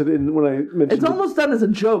 like I said, when I mentioned... It's almost done as a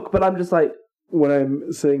joke, but I'm just like... When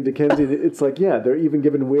I'm saying Dickensian, it's like, they're even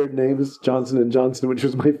given weird names, Johnson & Johnson, which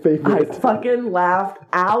was my favorite. I fucking laughed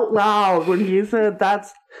out loud when he said,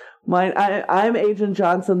 that's... I'm Agent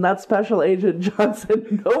Johnson, that's Special Agent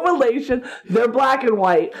Johnson, no relation, they're black and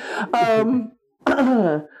white.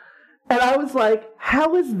 And I was like,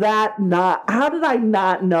 how did I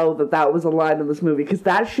not know that was a line in this movie? Because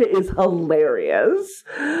that shit is hilarious.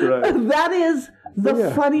 Right. That is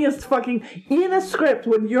the funniest fucking, in a script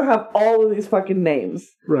when you have all of these fucking names.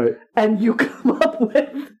 Right. And you come up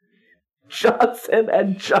with Johnson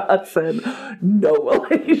and Johnson, no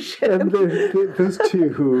relation. And those two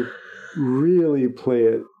who really play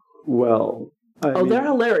it well. I mean, they're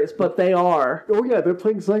hilarious, but they are. Oh, yeah, they're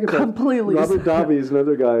playing psychopaths. Completely. Robert Davi is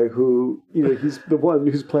another guy who, he's the one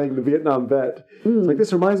who's playing the Vietnam vet. It's like,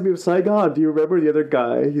 this reminds me of Saigon. Do you remember the other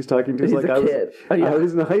guy he's talking to? He's like, I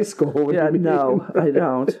was in high school. Yeah, no, I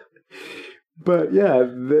don't. But,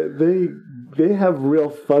 they have real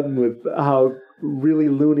fun with how really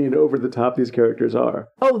loony and over the top these characters are.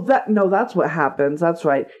 That's what happens. That's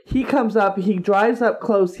right. He comes up, he drives up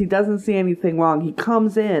close, he doesn't see anything wrong. He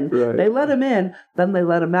comes in, they let him in, then they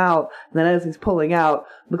let him out. And then as he's pulling out,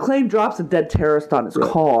 McClane drops a dead terrorist on his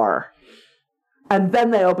car. And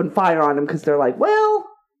then they open fire on him because they're like, well,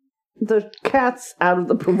 the cat's out of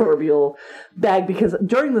the proverbial bag. Because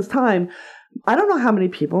during this time, I don't know how many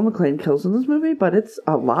people McClane kills in this movie, but it's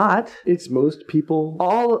a lot. It's most people.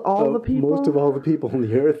 All the people. Most of all the people on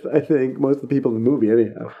the earth, I think. Most of the people in the movie,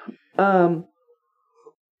 anyhow.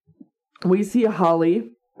 We see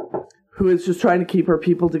Holly, who is just trying to keep her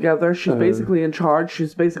people together. She's basically in charge.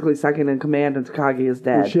 She's basically second in command, and Takagi is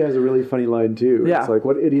dead. She has a really funny line, too. Yeah. It's like,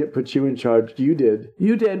 what idiot put you in charge? You did.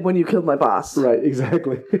 You did when you killed my boss. Right,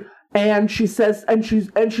 exactly. And she says, and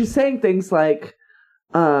she's saying things like,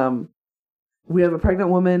 we have a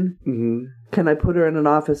pregnant woman. Mm-hmm. Can I put her in an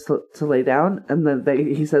office to lay down? And then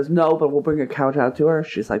he says, no, but we'll bring a couch out to her.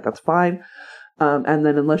 She's like, that's fine. And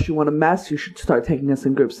then unless you want to mess, you should start taking us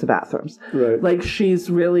in groups to bathrooms. Right. Like, she's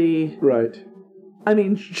really... Right. I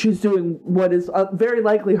mean, she's doing what is very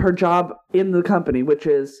likely her job in the company, which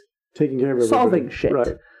is... Taking care of everybody. Solving shit.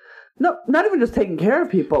 Right. No, not even just taking care of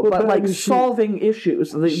people, but like solving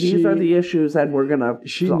issues. These are the issues, and we're gonna.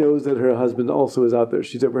 She knows that her husband also is out there.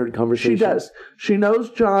 She's overheard conversations. She does. She knows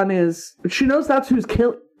John is. She knows that's who's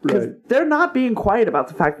killing. Because they're not being quiet about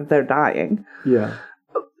the fact that they're dying. Yeah.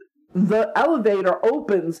 The elevator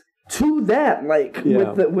opens to them, like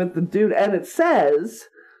with the dude, and it says,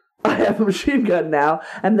 "I have a machine gun now."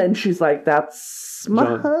 And then she's like, "That's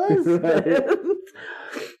my husband." Right.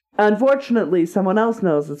 Unfortunately, someone else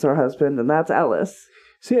knows it's her husband, and that's Ellis.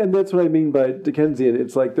 See, and that's what I mean by Dickensian.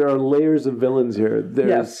 It's like there are layers of villains here.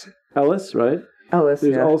 There's Ellis, right? Ellis,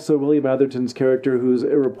 There's also William Atherton's character, who's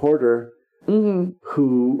a reporter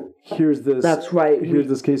who hears this. That's right. Hears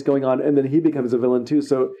this case going on, and then he becomes a villain too.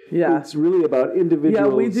 So it's really about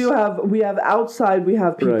individuals. Yeah, we have outside. We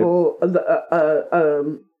have people.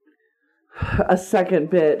 A second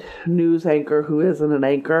bit news anchor who isn't an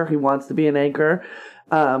anchor. He wants to be an anchor.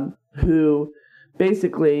 Who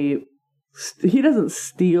basically, he doesn't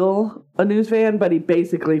steal a news van, but he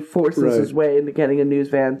basically forces his way into getting a news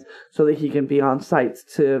van so that he can be on site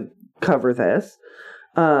to cover this.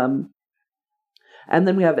 And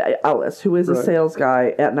then we have Ellis, who is a sales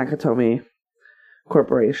guy at Nakatomi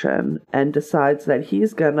Corporation, and decides that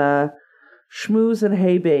he's gonna schmooze and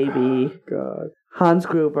hey baby Hans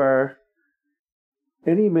Gruber.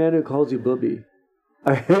 Any man who calls you booby.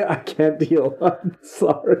 I can't deal. I'm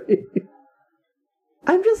sorry.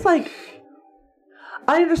 I'm just like,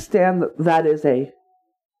 I understand that is a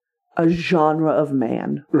genre of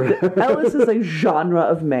man. Ellis is a genre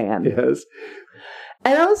of man. Yes.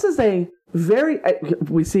 And Ellis is a very...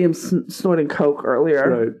 we see him snorting coke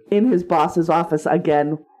earlier in his boss's office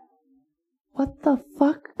again. What the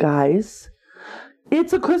fuck, guys?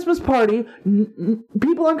 It's a Christmas party.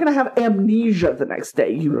 People aren't going to have amnesia the next day,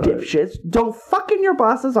 you dipshits. Don't fuck in your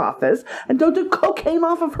boss's office, and don't do cocaine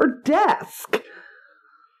off of her desk.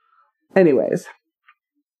 Anyways.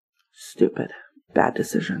 Stupid. Bad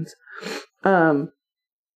decisions.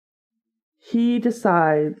 He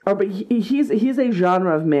decides... but he's a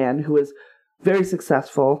genre of man who is very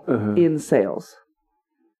successful in sales.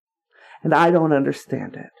 And I don't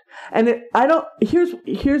understand it. And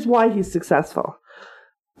here's why he's successful.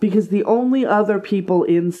 Because the only other people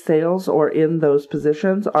in sales or in those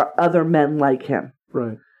positions are other men like him.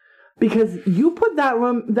 Right. Because you put that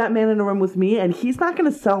man in a room with me, and he's not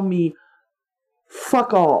going to sell me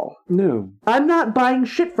fuck all. No. I'm not buying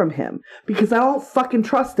shit from him because I don't fucking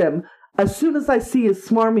trust him as soon as I see his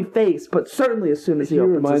smarmy face, but certainly as soon as he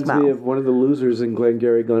opens his mouth. He reminds me of one of the losers in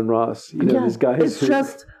Glengarry Glen Ross. You know, these guys.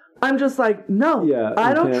 I'm just like, no,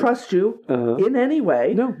 I don't trust you in any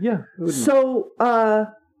way. No, So,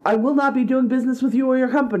 I will not be doing business with you or your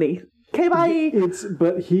company. Okay, bye.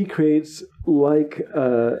 But he creates like,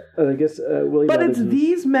 I guess, William. But it's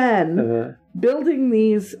these men building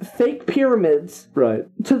these fake pyramids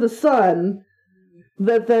to the sun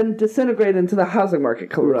that then disintegrate into the housing market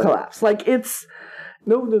collapse. Like, it's...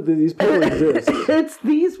 No, these people exist. It's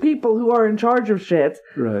these people who are in charge of shit.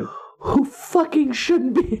 Right. Who fucking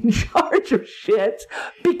shouldn't be in charge of shit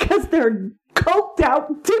because they're coked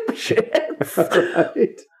out dipshits.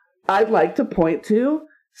 Right. I'd like to point to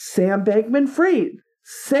Sam Bankman-Fried.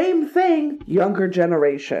 Same thing, younger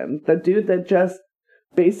generation. The dude that just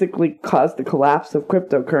basically caused the collapse of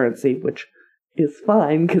cryptocurrency, which is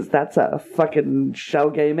fine because that's a fucking shell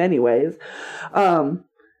game anyways.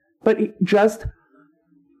 But just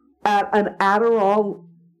at an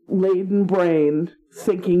Adderall-laden brain,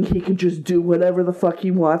 thinking he can just do whatever the fuck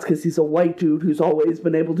he wants because he's a white dude who's always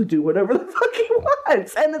been able to do whatever the fuck he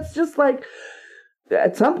wants. And it's just like,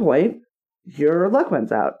 at some point, your luck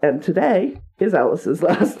runs out. And today is Ellis's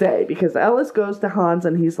last day because Ellis goes to Hans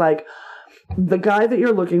and he's like, the guy that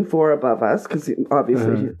you're looking for above us, because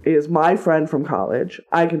obviously he is my friend from college,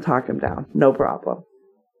 I can talk him down. No problem.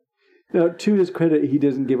 Now, to his credit, he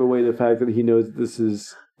doesn't give away the fact that he knows that this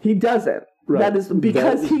is... He doesn't. Right. That is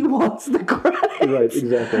because he wants the credit. Right,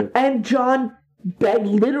 exactly. And John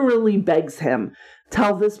literally begs him,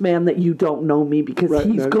 tell this man that you don't know me because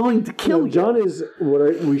he's going to kill you. John is,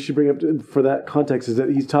 we should bring up for that context is that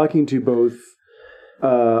he's talking to both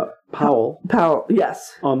Powell. Powell,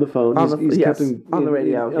 yes. On the phone. On the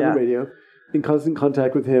radio. On the radio. In constant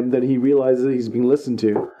contact with him. Then he realizes that he's being listened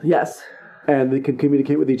to. Yes. And they can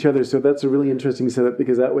communicate with each other. So that's a really interesting setup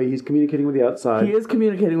because that way he's communicating with the outside. He is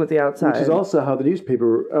communicating with the outside. Which is also how the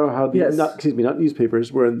newspaper, not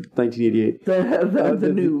newspapers, we're in 1988.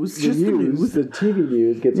 The news. The news. The TV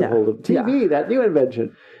news gets a hold of TV, that new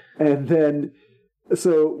invention. And then,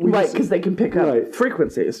 because they can pick up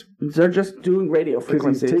frequencies. They're just doing radio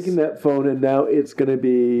frequencies. Because he's taking that phone and now it's going to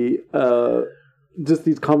be just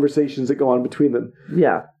these conversations that go on between them.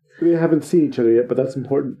 Yeah. We haven't seen each other yet, but that's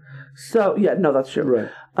important. So, that's true.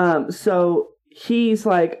 Right. So he's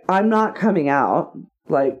like, I'm not coming out.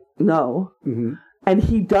 Like, no. Mm-hmm. And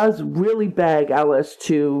he does really beg Ellis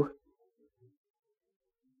to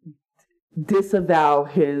disavow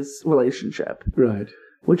his relationship. Right.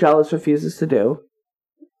 Which Ellis refuses to do.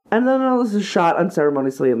 And then Ellis is shot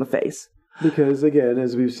unceremoniously in the face. Because, again,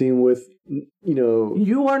 as we've seen with,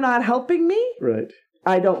 You are not helping me? Right.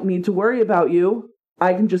 I don't need to worry about you.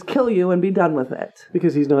 I can just kill you and be done with it.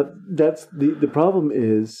 Because he's not... That's the problem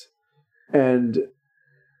is... And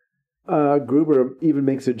Gruber even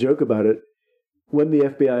makes a joke about it. When the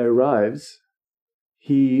FBI arrives,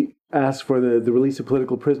 he asks for the release of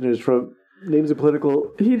political prisoners from names of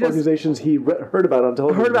political organizations he heard about on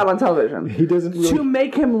television. He doesn't really... To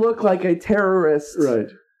make him look like a terrorist. Right.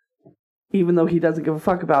 Even though he doesn't give a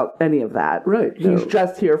fuck about any of that. Right. He's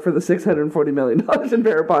just here for the $640 million in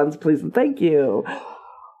bearer bonds, please and thank you.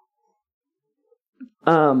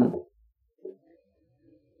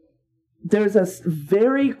 There's a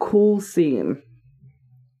very cool scene.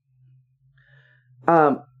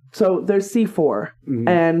 So there's C4,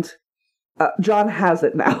 and John has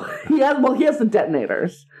it now. He has the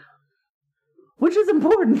detonators, which is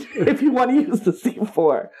important if you want to use the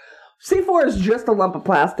C4. C4 is just a lump of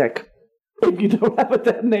plastic if you don't have a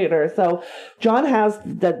detonator. So John has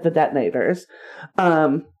the detonators.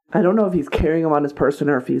 I don't know if he's carrying them on his person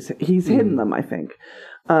or if he's hidden them, I think.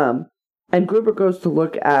 And Gruber goes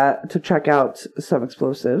to check out some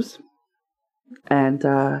explosives. And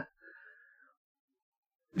John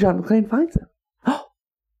McClane finds him.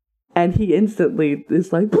 And he instantly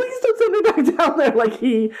is like, please don't send me back down there. Like,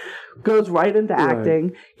 he goes right into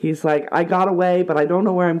acting. Right. He's like, I got away, but I don't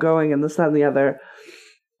know where I'm going, and this, that, and the other.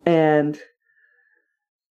 And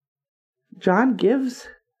John gives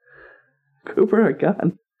Gruber a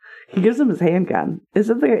gun. He gives him his handgun. Is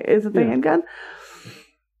it the handgun?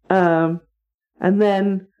 And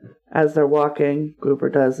then, as they're walking, Gruber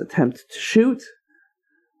does attempt to shoot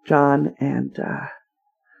John, and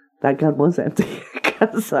that gun was empty.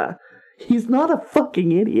 Because he's not a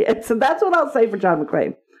fucking idiot. So that's what I'll say for John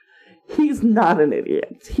McClane. He's not an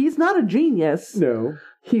idiot. He's not a genius. No.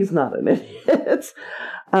 He's not an idiot.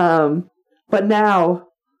 But now,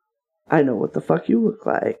 I know what the fuck you look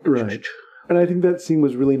like. Right. And I think that scene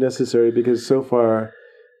was really necessary because so far,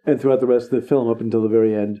 and throughout the rest of the film up until the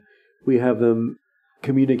very end, we have them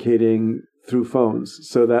communicating through phones.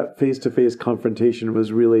 So that face-to-face confrontation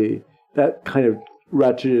was really, that kind of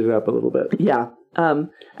ratcheted it up a little bit. Yeah. And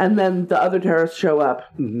then the other terrorists show up.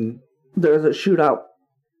 Mm-hmm. There's a shootout.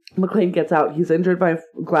 McClane gets out. He's injured by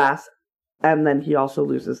glass. And then he also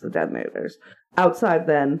loses the detonators. Outside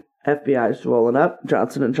then, FBI's rolling up.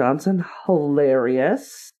 Johnson & Johnson.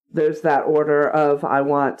 Hilarious. There's that order of, I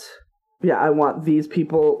want these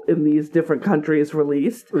people in these different countries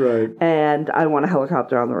released. Right. And I want a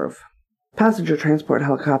helicopter on the roof. Passenger transport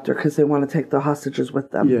helicopter, because they want to take the hostages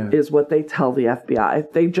with them, is what they tell the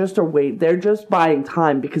FBI. They just they're just buying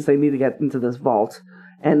time because they need to get into this vault.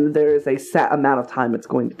 And there is a set amount of time it's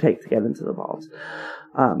going to take to get into the vault.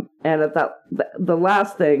 And at the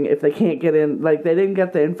last thing, if they can't get in, like, they didn't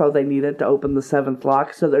get the info they needed to open the 7th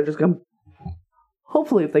lock, so they're just going to,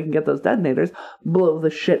 hopefully, if they can get those detonators, blow the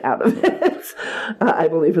shit out of it. I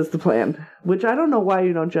believe is the plan. Which I don't know why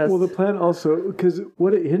you don't just... Well, the plan also... Because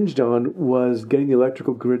what it hinged on was getting the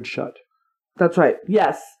electrical grid shut. That's right.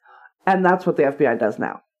 Yes. And that's what the FBI does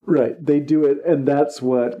now. Right. They do it, and that's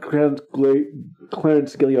what Clarence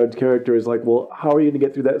Gilliard's character is like, well, how are you going to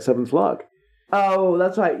get through that 7th lock? Oh,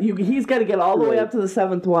 that's right. He's got to get all the way up to the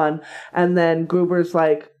 7th one, and then Gruber's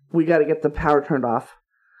like, we got to get the power turned off.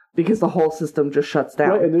 because the whole system just shuts down.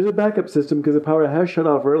 Right, and there's a backup system because the power has shut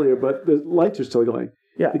off earlier, but the lights are still going.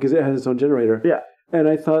 Yeah. Because it has its own generator. Yeah. And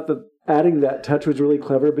I thought that adding that touch was really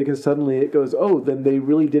clever because suddenly it goes, oh, then they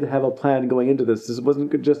really did have a plan going into this. This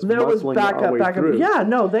wasn't just there was muscling our way through. Yeah,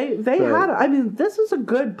 no, they had. I mean, this is a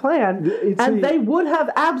good plan, they would have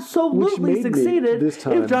absolutely succeeded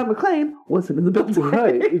if John McClane wasn't in the building.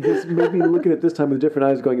 Right. It just made me looking at this time with different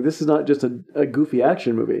eyes, going, "This is not just a goofy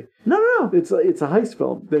action movie. No. It's a heist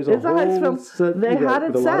film. There's a whole heist film. Set they had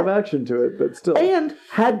it with set. a lot of action to it, but still. And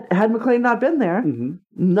had McClane not been there,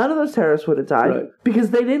 none of those terrorists would have died because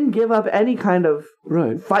they didn't give up any kind of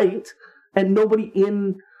fight, and nobody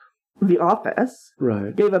in the office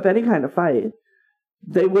gave up any kind of fight.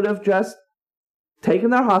 They would have just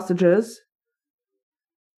taken their hostages,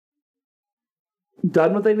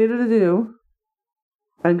 done what they needed to do,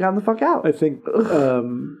 and gotten the fuck out. I think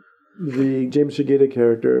the James Shigeta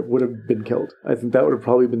character would have been killed. I think that would have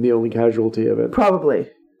probably been the only casualty of it. Probably.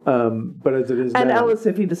 But as it is and now, Ellis,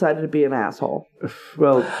 if he decided to be an asshole.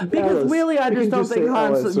 Well, because Ellis, really, I just don't think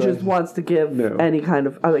Hans just wants to give No. any kind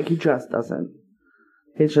of. Like, he just doesn't.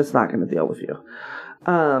 He's just not going to deal with you.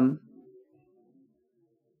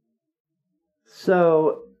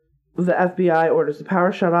 So the FBI orders the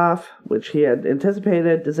power shut off, which he had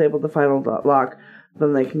anticipated, disabled the final lock,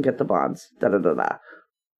 then they can get the bonds. Da-da-da-da.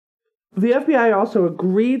 The FBI also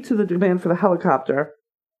agreed to the demand for the helicopter,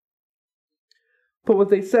 but what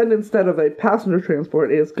they send instead of a passenger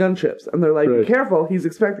transport is gunships. And they're like, be careful, he's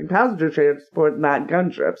expecting passenger transport, not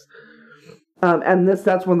gunships. And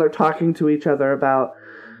that's when they're talking to each other about,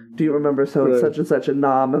 do you remember such and such a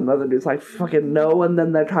nom? And the other dude's like, fucking no. And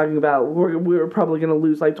then they're talking about, we were probably going to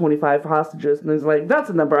lose like 25 hostages. And he's like, that's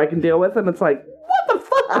a number I can deal with. And it's like, what the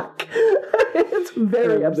fuck? It's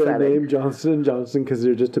very upsetting. They name Johnson & Johnson because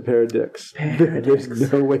they're just a pair of dicks.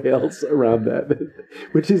 There's no way else around that.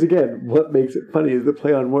 Which is, again, what makes it funny is the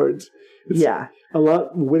play on words. It's a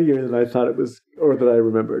lot wittier than I thought it was, or that I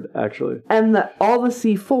remembered, actually. And all the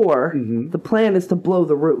C4, the plan is to blow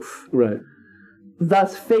the roof. Right.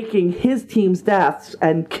 Thus faking his team's deaths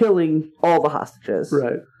and killing all the hostages.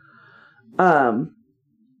 Right.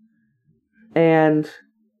 And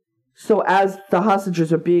so as the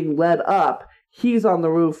hostages are being led up, he's on the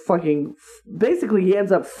roof basically he ends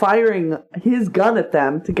up firing his gun at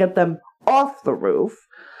them to get them off the roof,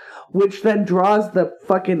 which then draws the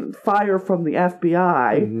fucking fire from the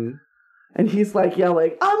FBI. And he's like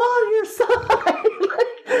yelling, I'm on your side!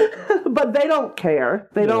 But they don't care.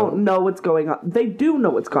 They don't know what's going on. They do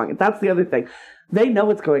know what's going on. That's the other thing. They know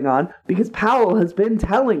what's going on because Powell has been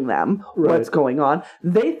telling them what's going on.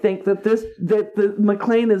 They think that the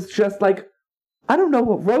McClane is just like, I don't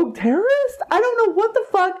know, a rogue terrorist? I don't know what the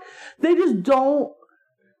fuck. They just don't.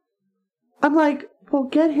 I'm like, well,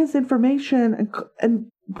 get his information and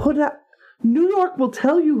put it out. New York will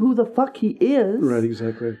tell you who the fuck he is. Right,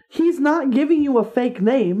 exactly. He's not giving you a fake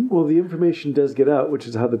name. Well, the information does get out, which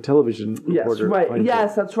is how the television reporter finds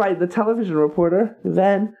it. That's right. The television reporter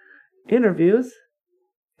then interviews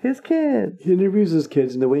his kids. He interviews his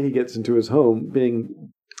kids, and the way he gets into his home,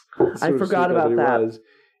 being I forgot about that.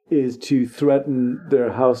 Is to threaten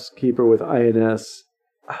their housekeeper with INS.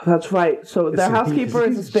 Oh, that's right. So their housekeeper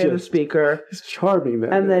is a Spanish speaker. He's charming,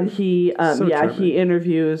 and then he, he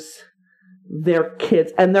interviews their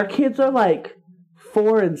kids, and their kids are like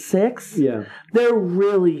 4 and 6. Yeah, they're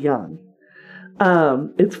really young.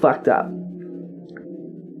 It's fucked up.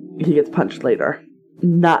 He gets punched later,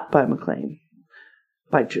 not by McClane,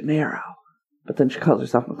 by Gennaro. But then she calls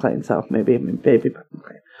herself McClane, so maybe McClane.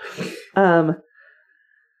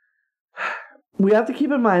 We have to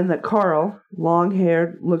keep in mind that Carl,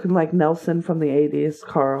 long-haired, looking like Nelson from the 80s,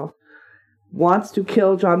 Carl, wants to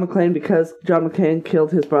kill John McClane because John McClane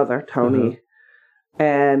killed his brother, Tony.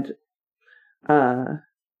 And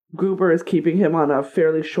Gruber is keeping him on a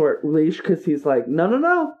fairly short leash because he's like,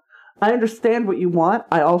 no, I understand what you want.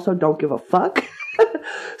 I also don't give a fuck.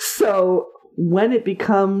 So when it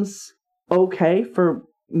becomes okay for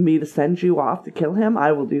me to send you off to kill him,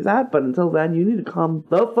 I will do that. But until then, you need to calm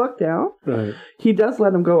the fuck down. Right. He does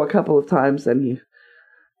let him go a couple of times, and he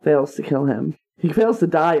fails to kill him. He fails to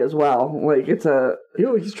die as well. Like, it's a...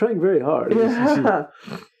 he's trying very hard. Yeah.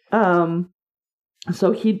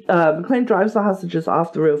 So McClane drives the hostages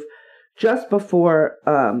off the roof just before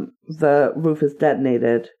the roof is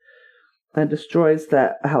detonated and destroys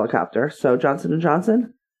the helicopter. So Johnson &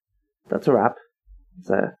 Johnson, that's a wrap.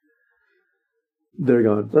 They're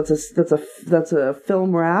gone. That's a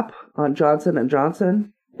film wrap on Johnson &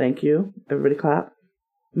 Johnson. Thank you. Everybody clap.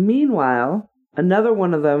 Meanwhile, another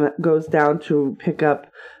one of them goes down to pick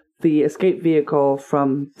up the escape vehicle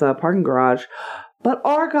from the parking garage, But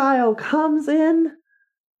Argyle comes in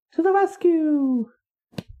to the rescue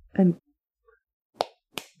and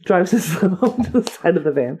drives his limo to the side of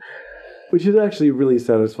the van. Which is actually really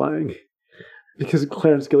satisfying. Because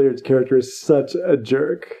Clarence Gilliard's character is such a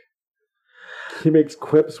jerk. He makes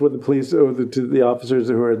quips when the police, to the officers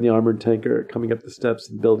who are in the armored tanker coming up the steps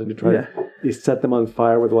of the building to try to set them on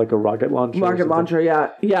fire with like a rocket launcher. Rocket launcher, yeah.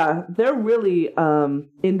 Yeah, they're really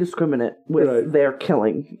indiscriminate with their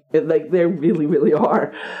killing. They really, really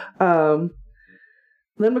are. Then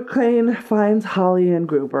McClane finds Holly and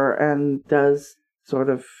Gruber and does sort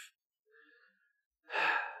of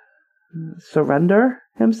surrender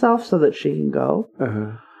himself so that she can go.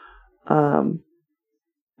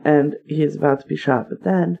 And he's about to be shot, but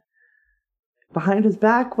then behind his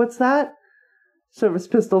back, what's that? Service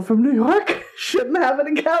pistol from New York. Shouldn't have it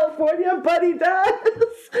in California, but he does.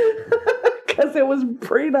 Because it was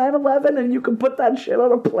pre 9/11 and you can put that shit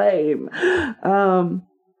on a plane. And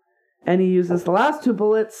he uses the last 2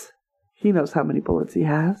 bullets. He knows how many bullets he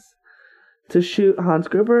has. To shoot Hans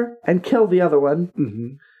Gruber and kill the other one.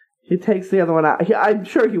 Mm-hmm. He takes the other one out. I'm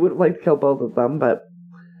sure he would have liked to kill both of them, but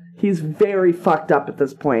he's very fucked up at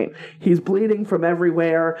this point. He's bleeding from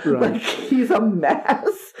everywhere. Right. Like, he's a mess.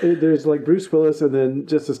 There's like Bruce Willis, and then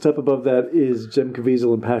just a step above that is Jim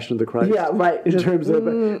Caviezel in Passion of the Christ. Yeah, right. In terms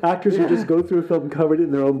of actors who just go through a film covered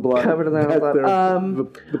in their own blood. Covered in their own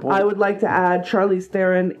blood. The point. I would like to add Charlize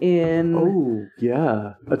Theron in... Oh,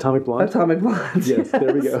 yeah. Atomic Blonde. Atomic Blonde. Yes,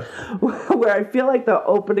 there we go. Where I feel like the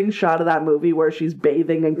opening shot of that movie where she's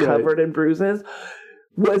bathing and covered in bruises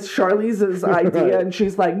was Charlize's idea, and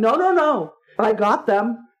she's like, no, I got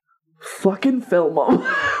them. Fucking film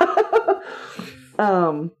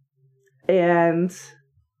them. And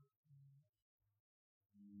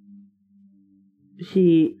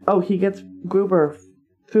he gets Gruber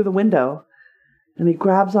through the window, and he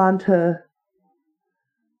grabs onto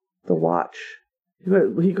the watch.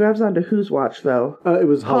 He grabs onto whose watch, though? It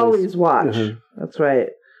was Holly's watch. That's right.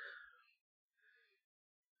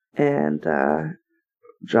 And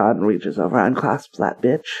John reaches over and clasps that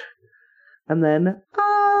bitch. And then,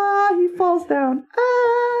 he falls down.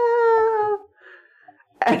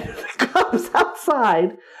 And the cops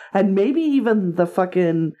outside, and maybe even the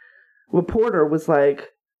fucking reporter was like,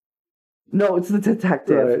 no, it's the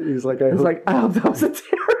detective. Right. He's like, I hope that was a terrorist.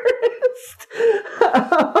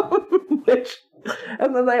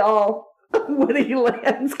 And then they all, when he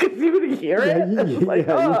lands, because you would hear it.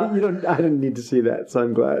 I didn't need to see that, so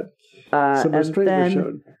I'm glad. Some restraint was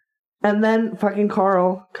shown. And then fucking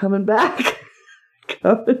Carl coming back.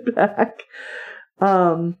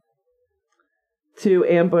 To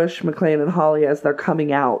ambush McClane and Holly as they're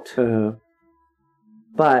coming out.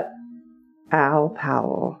 But Al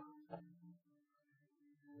Powell,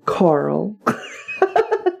 Carl,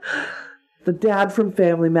 the dad from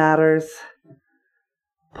Family Matters,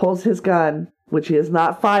 pulls his gun, which he has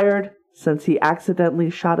not fired since he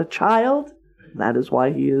accidentally shot a child. That is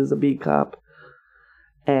why he is a B cop.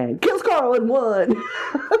 And kills Carl in one.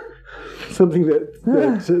 Something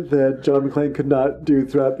that John McClane could not do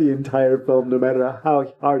throughout the entire film, no matter how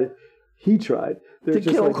hard he tried. To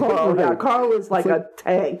kill Carl. Yeah, Carl is like a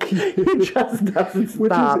tank. He just doesn't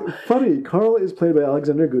stop. Which is funny. Carl is played by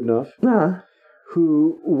Alexander Goodenough,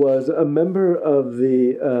 who was a member of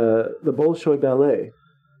the Bolshoi Ballet.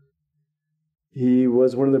 He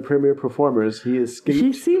was one of the premier performers. He escaped.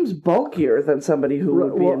 He seems bulkier than somebody who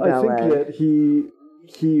would be in ballet. I think that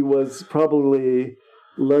he was probably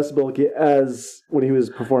less bulky as when he was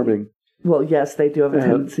performing. Well, yes, they do have a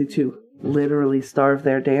tendency to literally starve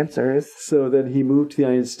their dancers. So then he moved to the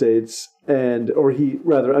United States, he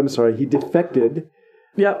defected.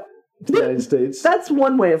 Yep. To the United States. That's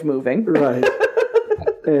one way of moving. Right.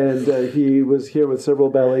 And he was here with several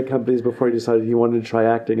ballet companies before he decided he wanted to try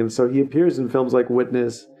acting. And so he appears in films like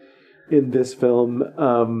Witness. In this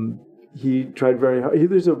film, he tried very hard.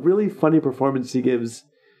 There's a really funny performance he gives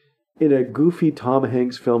in a goofy Tom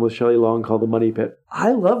Hanks film with Shelley Long called The Money Pit.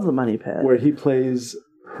 I love The Money Pit. Where he plays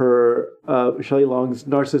her, Shelley Long's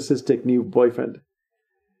narcissistic new boyfriend,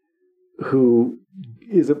 who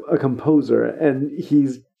is a composer, and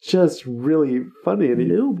he's just really funny. And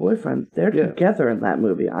new boyfriend. They're together in that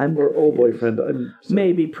movie. Or old boyfriend.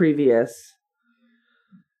 Maybe previous.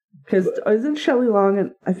 Because isn't Shelley Long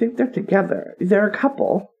and I think they're together. They're a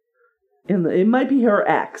couple. It might be her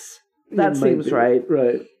ex. That seems right.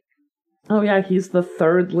 Right. Oh yeah, he's the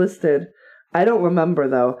third listed. I don't remember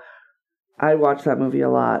though. I watched that movie a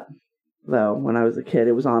lot though when I was a kid.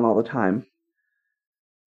 It was on all the time.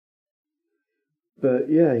 But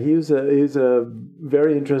yeah, he's a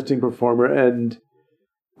very interesting performer, and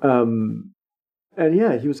And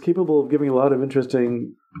yeah, he was capable of giving a lot of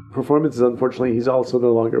interesting performances. Unfortunately, he's also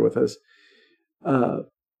no longer with us.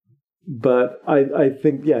 But I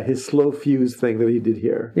think, yeah, his slow fuse thing that he did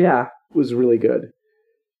here was really good.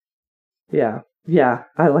 Yeah. Yeah.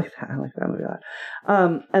 I like that. I like that movie a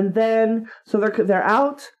lot. And then, so they're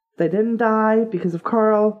out. They didn't die because of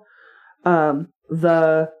Carl.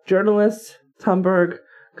 The journalist, Thunberg,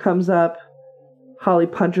 comes up. Holly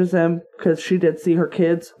punches him because she did see her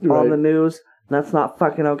kids on the news. And that's not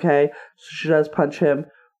fucking okay. So she does punch him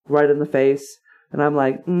right in the face. And I'm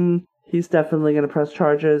like, he's definitely going to press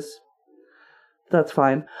charges. That's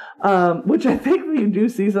fine. Which I think we do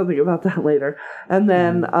see something about that later. And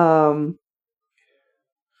then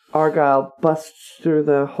Argyle busts through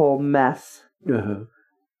the whole mess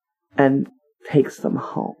and takes them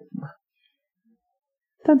home.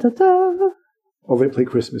 Dun, dun, dun. Well, they play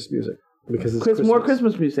Christmas music. Because it's Christmas. More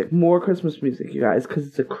Christmas music, you guys, because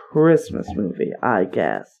it's a Christmas movie, I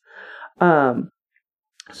guess.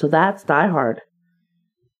 So that's Die Hard.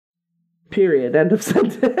 Period. End of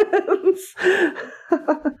sentence.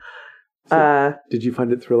 Did you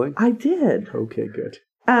find it thrilling? I did. Okay, good.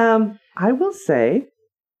 I will say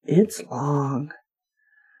it's long.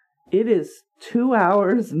 It is 2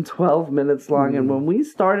 hours and 12 minutes long, and when we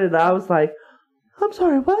started, I was like, I'm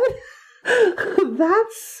sorry, what?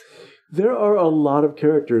 There are a lot of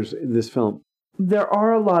characters in this film. There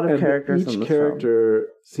are a lot of characters in this film. Each character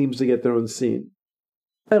seems to get their own scene.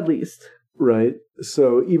 At least. Right?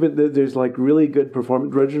 So even there's like really good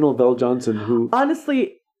performance. Reginald VelJohnson, who...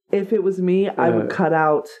 Honestly, if it was me, I would cut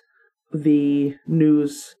out the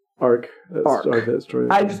news arc. That story.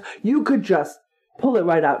 You could just pull it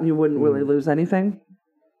right out and you wouldn't really lose anything.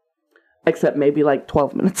 Except maybe like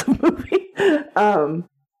 12 minutes of movie.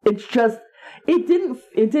 It's just... It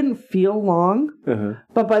didn't feel long,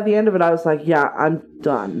 but by the end of it, I was like, "Yeah, I'm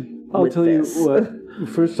done." I'll tell you what.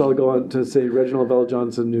 First, I'll go on to say Reginald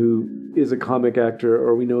VelJohnson, who is a comic actor,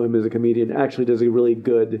 or we know him as a comedian, actually does a really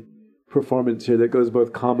good performance here that goes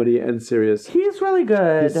both comedy and serious. He's really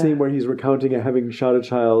good. The scene where he's recounting having shot a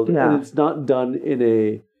child, and it's not done in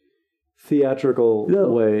a theatrical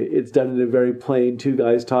way. It's done in a very plain, two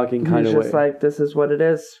guys talking kind of way. He's just like, this is what it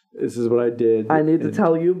is. This is what I did. I need to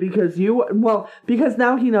tell you because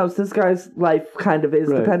now he knows this guy's life kind of is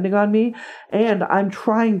depending on me. And I'm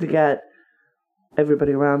trying to get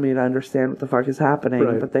everybody around me to understand what the fuck is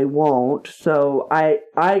happening, but they won't. So I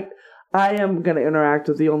am going to interact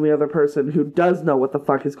with the only other person who does know what the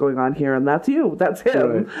fuck is going on here, and that's you. That's him.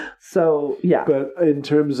 Right. So, yeah. But in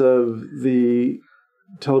terms of the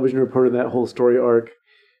television reporter, that whole story arc,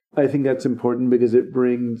 I think that's important because it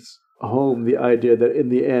brings home the idea that in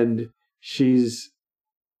the end she's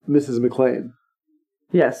Mrs. McClane.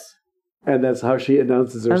 Yes. And that's how she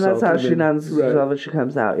announces herself. And that's how she announces herself when she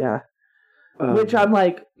comes out, which I'm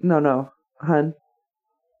like, no, hun,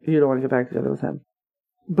 you don't want to get back together with him.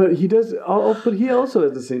 But he does. But he also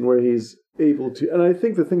has a scene where he's able to. And I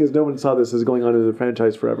think the thing is, no one saw this as going on in the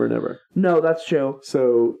franchise forever and ever. No, that's true.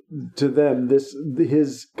 So to them,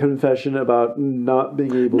 his confession about not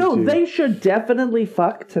being able to. No, they should definitely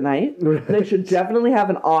fuck tonight. Right. They should definitely have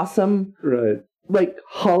an awesome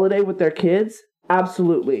holiday with their kids.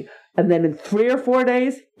 Absolutely. And then in 3 or 4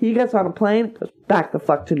 days, he gets on a plane, goes back the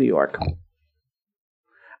fuck to New York.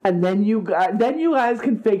 And then you guys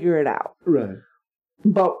can figure it out. Right.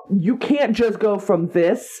 But you can't just go from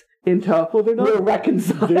this into we're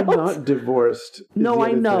reconciled. They're not divorced. No,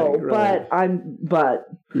 I know, thing, right? but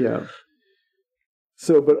yeah.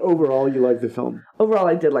 So, but overall, you like the film. Overall,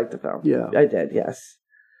 I did like the film. Yeah, I did. Yes.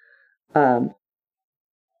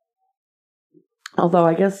 Although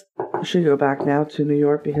I guess I should go back now to New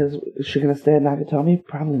York because is she going to stay at Nakatomi?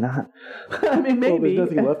 Probably not. I mean, maybe. Well,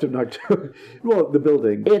 there's nothing left of Nakatomi. Well, the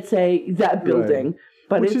building. It's that building. Right.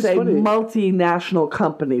 But it's a multinational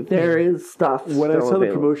company. There is stuff. When I saw the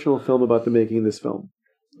promotional film about the making of this film,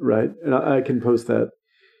 right, and I can post that,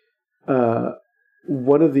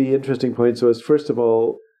 one of the interesting points was, first of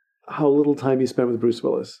all, how little time he spent with Bruce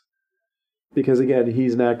Willis. Because, again,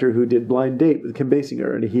 he's an actor who did Blind Date with Kim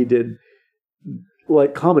Basinger, and he did,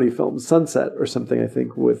 like, comedy films, Sunset or something, I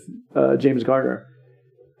think, with James Garner.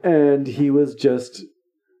 And he was just...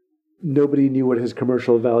 Nobody knew what his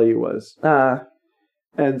commercial value was.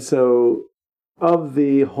 And so, of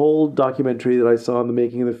the whole documentary that I saw in the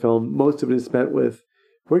making of the film, most of it is spent with,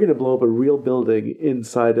 we're going to blow up a real building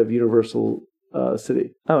inside of Universal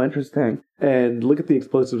City. Oh, interesting. And look at the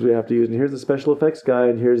explosives we have to use. And here's the special effects guy,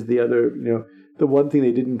 and here's the other, the one thing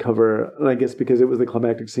they didn't cover, and I guess because it was the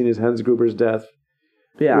climactic scene, is Hans Gruber's death.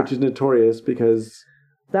 Yeah. Which is notorious because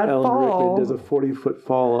that Alan fall Rickman does a 40-foot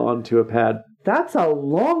fall onto a pad. That's a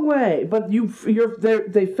long way, but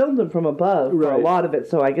they filmed him from above for a lot of it,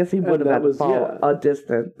 so I guess he would have had to follow a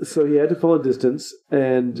distance. So he had to follow a distance,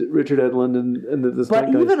 and Richard Edlund and the But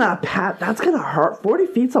even a pat, that's gonna hurt. 40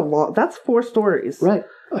 feet's a long. That's 4 stories, right?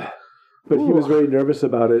 But he was very nervous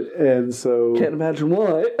about it, and so can't imagine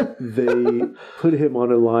why. they put him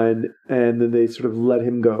on a line, and then they sort of let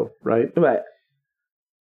him go, right? Right.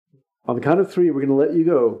 On the count of 3, we're going to let you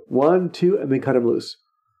go. 1, 2, and then cut him loose.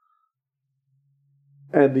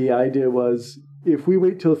 And the idea was, if we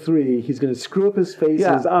wait till 3, he's going to screw up his face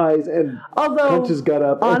and his eyes and punch his gut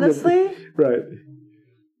up. Honestly, right.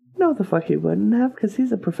 No, the fuck he wouldn't have, because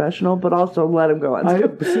he's a professional, but also let him go on. I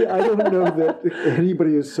don't know that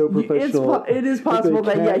anybody is so professional. It is possible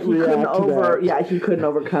that he couldn't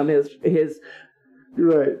overcome his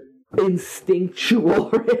right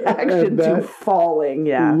instinctual reaction to falling.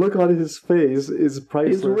 Yeah, look on his face is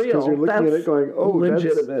priceless because you're looking at it going, "Oh,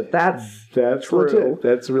 legitimate. That's true. Legit.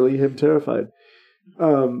 That's really him terrified."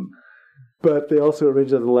 But they also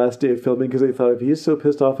arranged on the last day of filming because they thought if he's so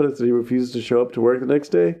pissed off at us that he refuses to show up to work the next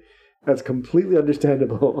day, that's completely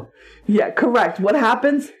understandable. Yeah, correct. What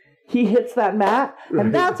happens? He hits that mat,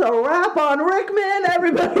 and that's a wrap on Rickman.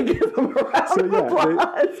 Everybody give him a round of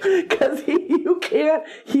applause because you can't.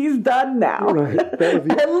 He's done now. Right.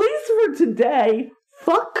 At least for today.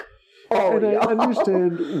 Fuck all and y'all. I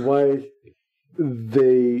understand why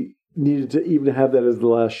they needed to even have that as the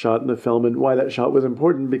last shot in the film, and why that shot was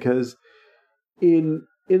important because in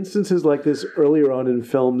instances like this earlier on in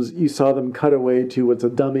films, you saw them cut away to what's a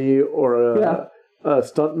dummy or a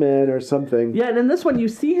stuntman or something. Yeah, and in this one, you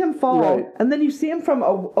see him fall, and then you see him from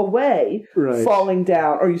away falling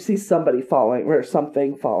down, or you see somebody falling or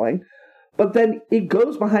something falling, but then it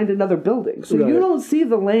goes behind another building, so you don't see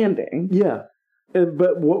the landing. Yeah,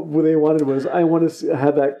 but what they wanted was, I want to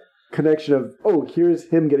have that connection of, oh, here's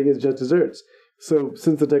him getting his just desserts. So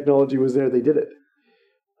since the technology was there, they did it.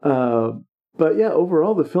 But yeah,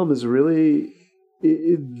 overall, the film is really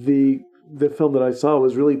the film that I saw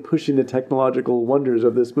was really pushing the technological wonders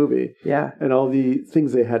of this movie. Yeah, and all the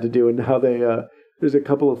things they had to do, and how they. There's a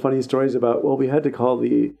couple of funny stories about. Well, we had to call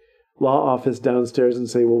the law office downstairs and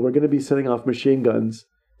say, well, we're going to be setting off machine guns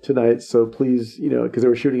tonight, so please, because they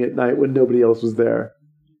were shooting at night when nobody else was there,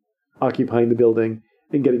 occupying the building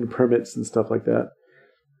and getting permits and stuff like that.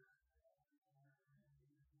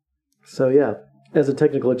 So yeah. As a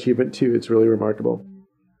technical achievement, too, it's really remarkable.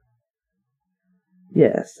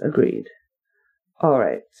 Yes, agreed. All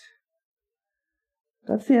right.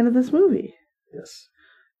 That's the end of this movie. Yes.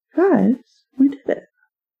 Guys, we did it.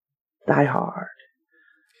 Die Hard.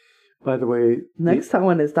 By the way... Next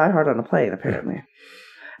one is Die Hard on a plane, apparently.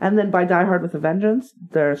 And then by Die Hard with a Vengeance,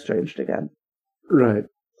 they're estranged again. Right.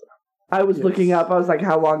 I was looking up, I was like,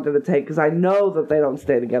 how long did it take? Because I know that they don't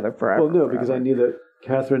stay together forever. Well, no, because I knew that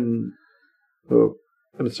Catherine... Oh,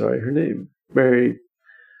 I'm sorry, her name. Mary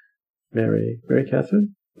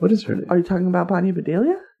Catherine? What is her name? Are you talking about Bonnie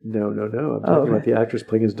Bedelia? No. I'm talking about the actress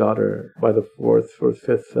playing his daughter by the fourth or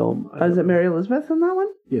fifth film. Is it Mary Elizabeth in that one?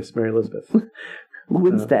 Yes, Mary Elizabeth.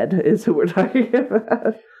 Winstead is who we're talking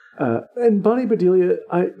about. And Bonnie Bedelia,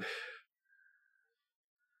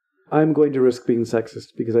 I'm going to risk being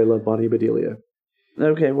sexist because I love Bonnie Bedelia.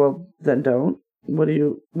 Okay, well, then don't. What?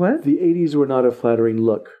 The 80s were not a flattering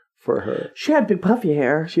look for her. She had big puffy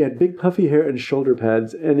hair. She had big puffy hair and shoulder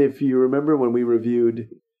pads. And if you remember when we reviewed...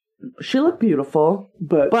 She looked beautiful,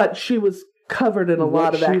 but she was covered in a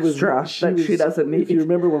lot of extra that she doesn't need. If you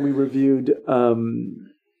remember when we reviewed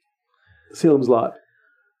Salem's Lot,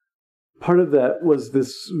 part of that was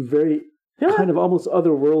this very kind of almost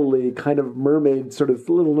otherworldly kind of mermaid sort of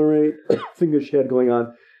little mermaid thing that she had going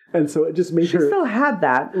on. And so it just made her... She still had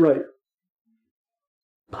that. Right.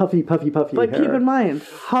 Puffy But hair. Keep in mind,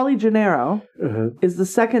 Holly Gennaro is the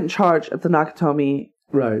second charge at the Nakatomi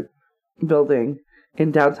building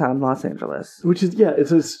in downtown Los Angeles. Which is,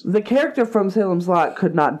 the character from Salem's Lot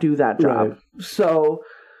could not do that job. Right. So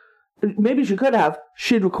maybe she could have.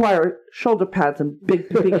 She'd require shoulder pads and big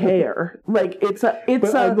hair. Like it's a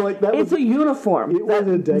uniform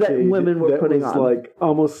that women were putting on. Like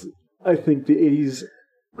almost, I think the 80s.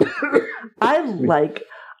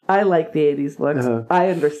 I like the 80s looks. I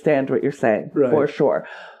understand what you're saying, for sure.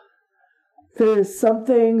 There is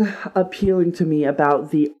something appealing to me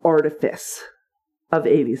about the artifice of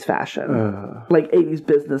 80s fashion. Like 80s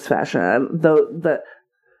business fashion.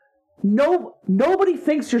 Nobody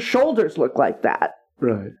thinks your shoulders look like that.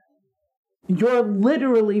 Right. You're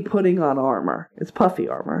literally putting on armor. It's puffy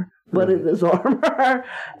armor, but it is armor.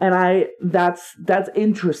 And that's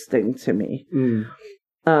interesting to me.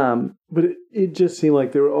 But it just seemed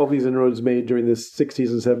like there were all these inroads made during the 60s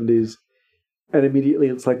and 70s And immediately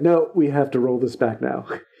it's like, no, we have to roll this back now.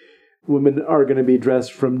 Women are going to be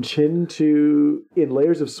dressed from chin to in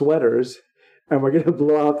layers of sweaters, and we're going to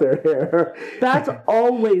blow out their hair. That's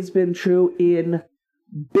always been true in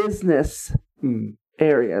business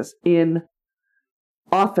areas, in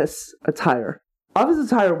office attire. Office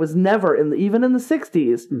attire was never, even in the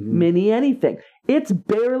 60s, mini anything. It's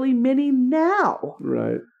barely mini now.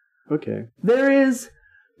 Right. Okay. There is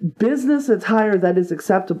business attire that is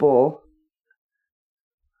acceptable.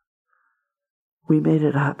 We made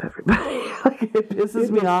it up, everybody. It pisses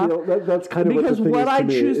me off. That's kind of because what I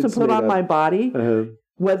choose to put on my body,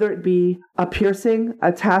 whether it be a piercing,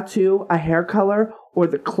 a tattoo, a hair color, or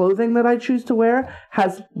the clothing that I choose to wear,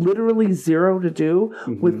 has literally zero to do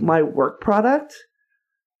with my work product.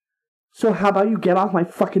 So how about you get off my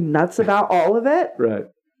fucking nuts about all of it? Right.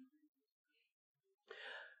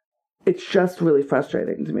 It's just really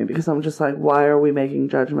frustrating to me because I'm just like, why are we making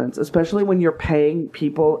judgments? Especially when you're paying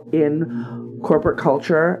people in corporate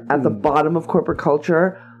culture, at the bottom of corporate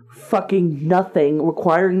culture, fucking nothing,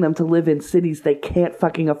 requiring them to live in cities they can't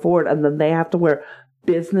fucking afford, and then they have to wear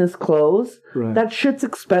business clothes. Right. That shit's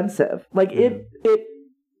expensive. Like it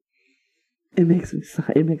makes me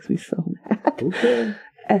so mad. Okay.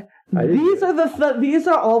 These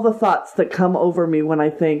are all the thoughts that come over me when I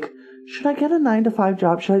think, should I get a 9-to-5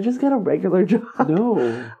 job? Should I just get a regular job?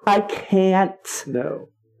 No. I can't. No.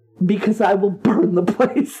 Because I will burn the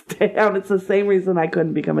place down. It's the same reason I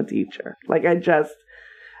couldn't become a teacher. Like,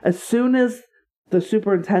 as soon as the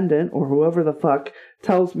superintendent or whoever the fuck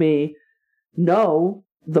tells me, no,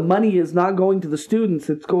 the money is not going to the students,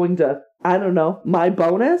 it's going to, I don't know, my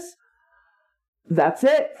bonus, that's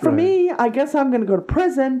it for me. I guess I'm going to go to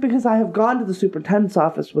prison because I have gone to the superintendent's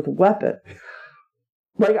office with a weapon.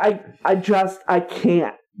 Like, I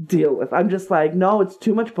can't deal with. I'm just like, no, it's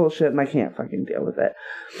too much bullshit and I can't fucking deal with it.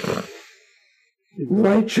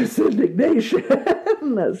 Righteous indignation.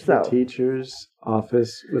 So, the teacher's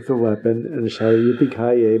office with a weapon and shout,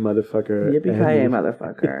 yippee-ki-yay, motherfucker. Yippee-ki-yay,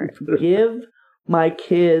 motherfucker. Give my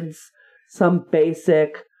kids some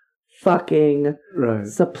basic fucking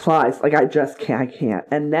supplies. Like, I can't.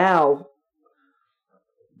 And now...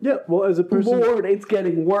 Yeah, well, as a person... Lord, it's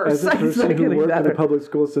getting worse. As a person who worked in the public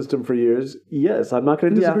school system for years, yes, I'm not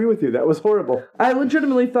going to disagree with you. That was horrible. I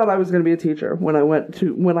legitimately thought I was going to be a teacher when I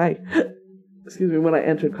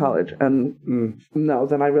entered college. And no,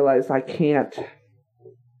 then I realized I can't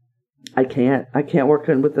work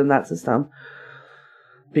within that system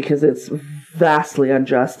because it's vastly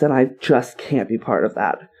unjust and I just can't be part of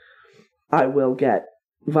that. I will get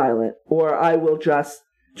violent or I will just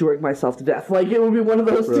drink myself to death. Like, it would be one of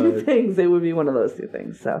those two things. It would be one of those two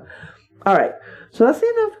things. So, all right. So that's the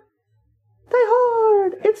end of Die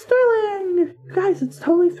Hard. It's thrilling. Guys, it's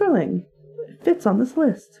totally thrilling. It fits on this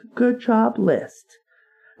list. Good job, list.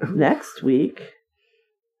 Next week,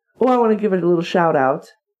 I want to give it a little shout out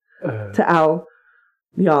to Al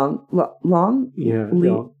Leong. Long? Yeah.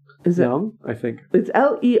 Leong. Is it? Leong, I think. It's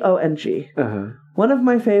Leong. One of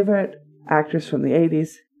my favorite actors from the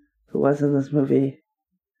 80s who was in this movie.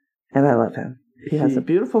 And I love him. He has a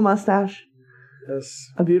beautiful mustache. Yes.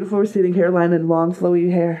 A beautiful receding hairline and long flowy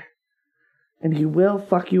hair. And he will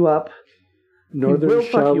fuck you up. Northern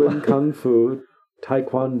Shaolin Kung Fu,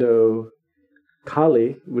 Taekwondo,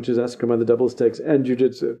 Kali, which is Eskrima, the double sticks, and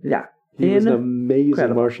Jiu-Jitsu. Yeah. He was an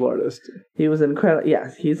amazing martial artist. He was incredible.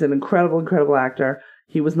 Yes, he's an incredible actor.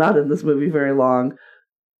 He was not in this movie very long.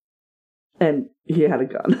 And he had a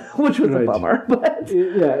gun, which was a bummer. But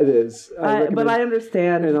it is. But I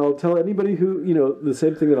understand. And I'll tell anybody who, the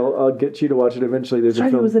same thing that I'll get you to watch it eventually. There's a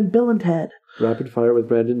film. He was in Bill and Ted. Rapid Fire with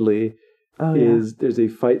Brandon Lee. Oh, there's a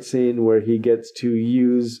fight scene where he gets to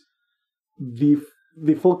use the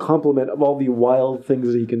full complement of all the wild things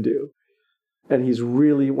that he can do. And he's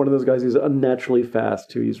really one of those guys who's unnaturally fast,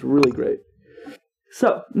 too. He's really great.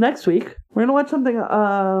 So, next week, we're going to watch something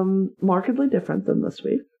markedly different than this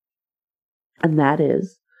week. And that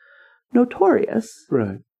is Notorious.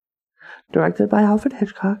 Right. Directed by Alfred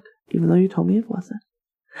Hitchcock, even though you told me it wasn't.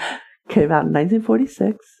 Came out in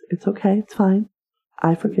 1946. It's okay. It's fine.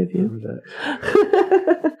 I forgive you.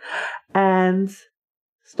 And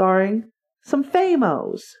starring some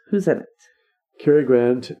famos. Who's in it? Cary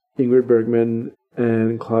Grant, Ingrid Bergman,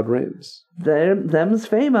 and Claude Rains. Them's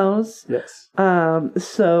famos. Yes.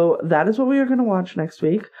 So that is what we are going to watch next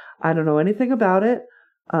week. I don't know anything about it.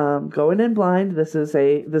 Going in blind. This is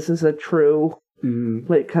a true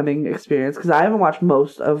late coming experience because I haven't watched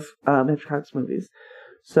most of Hitchcock's movies.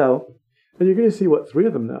 So, and you're going to see 3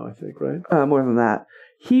 of them now, I think, right? More than that.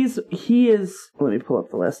 He is. Let me pull up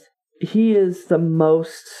the list. He is the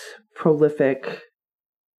most prolific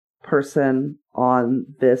person on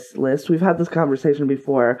this list. We've had this conversation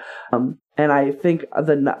before, and I think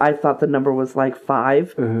I thought the number was like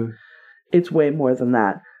 5. It's way more than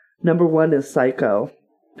that. Number 1 is Psycho.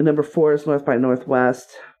 Number 4 is North by Northwest.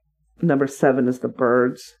 Number 7 is The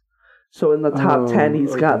Birds. So in the top 10,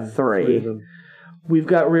 he's got 3. We've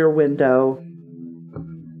got Rear Window.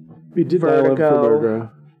 We did Vertigo.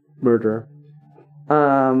 Murder.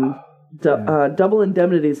 Double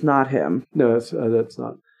Indemnity is not him. No, that's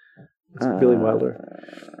not. It's Billy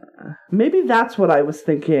Wilder. Maybe that's what I was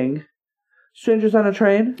thinking. Strangers on a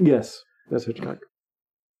Train? Yes, that's Hitchcock.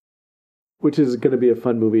 Which is going to be a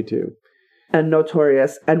fun movie, too. And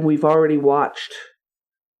Notorious. And we've already watched...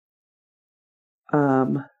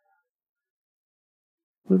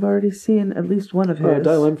 we've already seen at least one of his.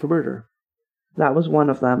 Dial M for Murder. That was one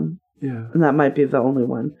of them. Yeah. And that might be the only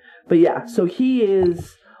one. But yeah, so he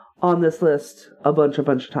is on this list a bunch of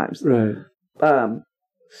times. Right.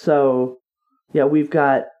 So, yeah, we've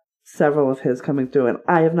got several of his coming through. And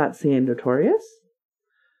I have not seen Notorious.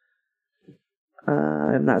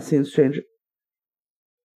 I have not seen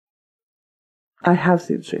I have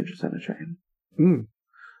seen Strangers on a Train.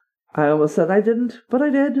 I almost said I didn't, but I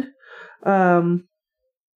did. I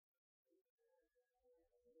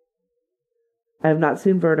have not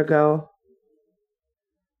seen Vertigo.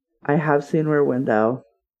 I have seen Rear Window.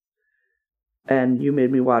 And you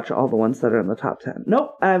made me watch all the ones that are in the top 10.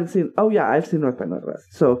 Nope, I haven't seen... Oh, yeah, I've seen North by Northwest.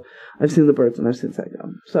 So, I've seen The Birds and I've seen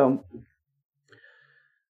Psycho. So,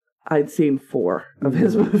 I'd seen 4 of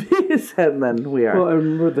his movies, and then we are... Well, I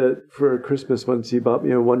remember that for Christmas once you bought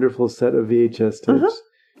me a wonderful set of VHS tapes.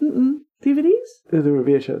 DVDs? Yeah, they were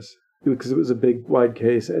VHS. Because it was a big, wide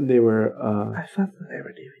case, and they were... I thought that they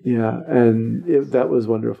were DVDs. Yeah, and that was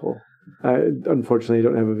wonderful. I unfortunately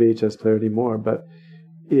don't have a VHS player anymore, but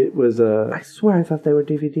it was a... I swear I thought they were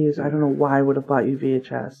DVDs. I don't know why I would have bought you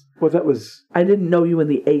VHS. Well, that was... I didn't know you in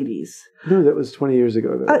the 80s. No, that was 20 years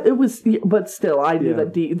ago, though. It was... But still, I knew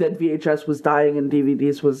that VHS was dying and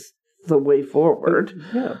DVDs was the way forward.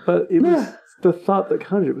 But it was the thought that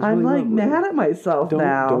counted. It was I'm really like lovely. mad at myself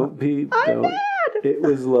now. I'm mad! It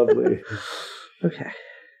was lovely. Okay.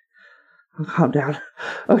 I'll calm down.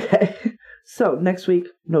 Okay. So, next week,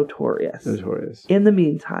 Notorious. In the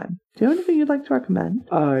meantime, do you have anything you'd like to recommend?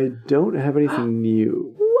 I don't have anything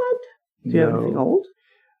new. What? Do you have anything old?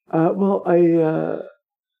 Well, I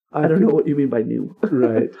don't know what you mean by new.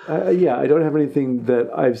 Right. I don't have anything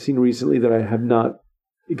that I've seen recently that I have not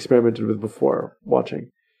experimented with before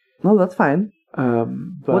watching. No, that's fine. But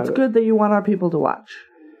what's good that you want our people to watch?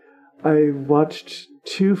 I watched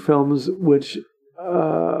 2 films which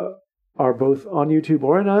are both on YouTube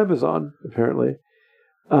or on Amazon, apparently,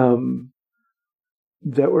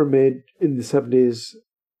 that were made in the 70s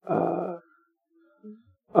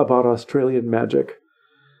about Australian magic.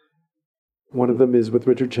 One of them is with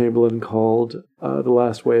Richard Chamberlain called The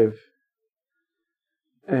Last Wave.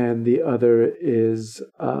 And the other is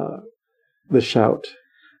The Shout.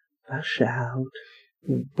 The Shout.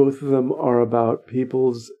 Both of them are about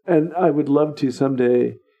people's... And I would love to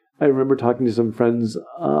someday... I remember talking to some friends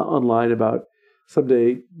online about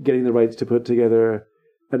someday getting the rights to put together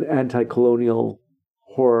an anti-colonial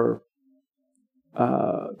horror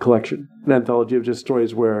collection. An anthology of just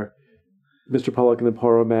stories where Mr. Pollock and the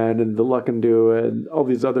Poirot Man and The Luckandoo and all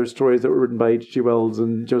these other stories that were written by H.G. Wells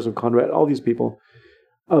and Joseph Conrad, all these people,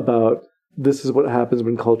 about this is what happens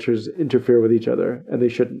when cultures interfere with each other, and they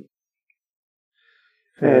shouldn't.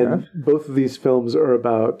 And both of these films are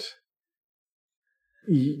about,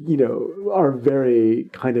 are very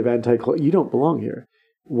kind of you don't belong here.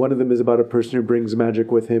 One of them is about a person who brings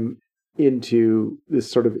magic with him into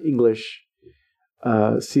this sort of English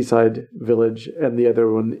seaside village, and the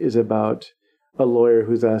other one is about a lawyer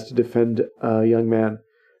who's asked to defend a young man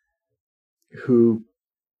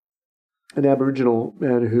an Aboriginal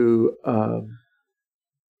man who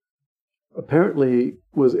apparently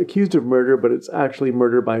was accused of murder, but it's actually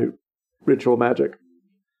murder by ritual magic.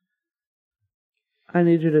 I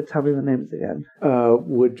need you to tell me the names again.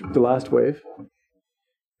 The Last Wave,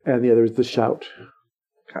 and the other is The Shout.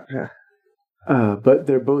 Gotcha. But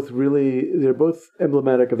they're both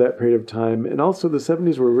emblematic of that period of time, and also the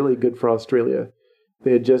 70s were really good for Australia.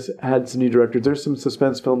 They had just had some new directors. There's some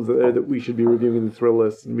suspense films there that we should be reviewing in the thrill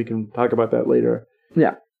list, and we can talk about that later.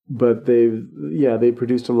 Yeah. But they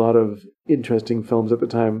produced a lot of interesting films at the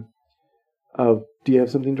time. Do you have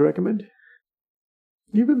something to recommend?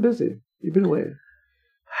 You've been busy. You've been away.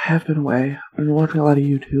 I have been away. I've been watching a lot of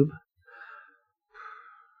YouTube.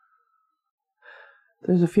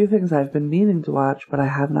 There's a few things I've been meaning to watch, but I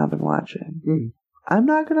have not been watching. I'm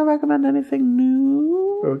not going to recommend anything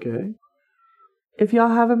new. Okay. if y'all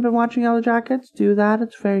haven't been watching Yellow Jackets, do that.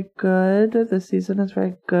 It's very good. This season is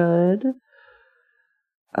very good.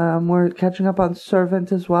 We're catching up on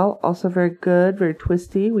Servant as well. Also very good, very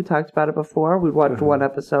twisty. We talked about it before. We watched one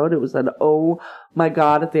episode. It was an oh my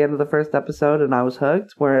god at the end of the first episode, and I was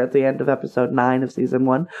hooked. We're at the end of episode 9 of season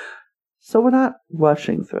 1. So we're not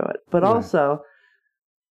rushing through it. But also,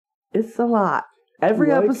 it's a lot.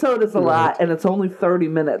 Every episode is a lot, and it's only 30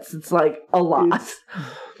 minutes. It's like a lot.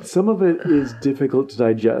 Some of it is difficult to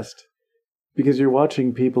digest because you're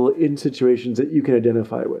watching people in situations that you can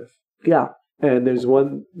identify with. Yeah. And there's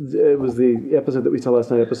one, it was the episode that we saw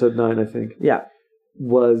last night, episode 9, I think. Yeah.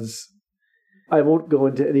 I won't go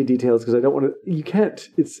into any details because I don't want to, you can't,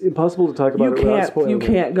 it's impossible to talk about it without spoiling You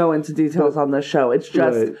can't go into details on this show. It's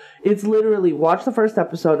just, it's literally watch the first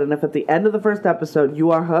episode, and if at the end of the first episode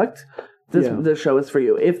you are hooked, this show is for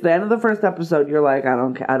you. If at the end of the first episode you're like,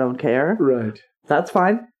 I don't care. Right. That's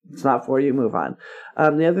fine. It's not for you. Move on.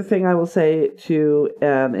 The other thing I will say too,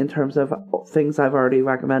 in terms of things I've already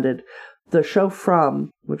recommended, the show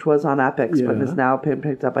From, which was on Epix, but is now been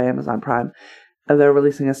picked up by Amazon Prime, and they're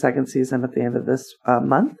releasing a second season at the end of this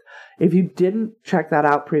month. If you didn't check that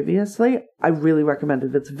out previously, I really recommend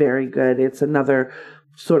it. It's very good. It's another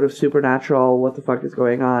sort of supernatural, what the fuck is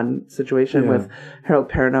going on situation with Harold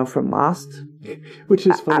Perrineau from Lost. Which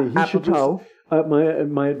is funny. He should just...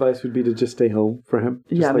 my advice would be to just stay home for him.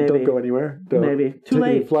 Just maybe. Don't go anywhere. Don't maybe. Too take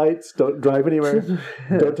late. any flights. Don't drive anywhere.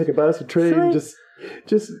 Don't take a bus or train.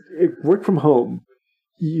 Just work from home.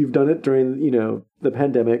 You've done it during, the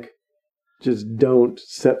pandemic. Just don't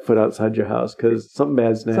set foot outside your house because something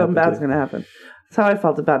bad's going to happen. Something bad's going to happen. That's how I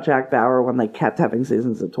felt about Jack Bauer when they kept having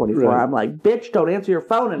seasons of 24. Right. I'm like, bitch, don't answer your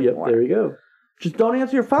phone anymore. Yep, there you go. Just don't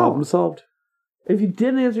answer your phone. Problem solved. If you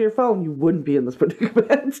didn't answer your phone, you wouldn't be in this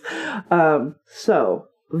predicament. So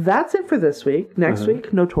that's it for this week. Next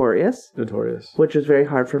week, Notorious. Which is very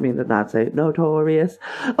hard for me to not say Notorious.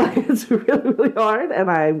 It's really, really hard, and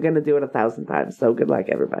I'm going to do it 1,000 times. So good luck,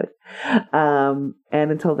 everybody. And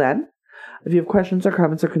until then, if you have questions or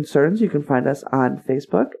comments or concerns, you can find us on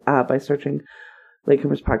Facebook by searching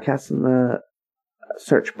Latecomers Podcast in the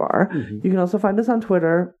search bar. Mm-hmm. You can also find us on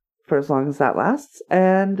Twitter for as long as that lasts,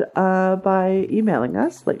 and by emailing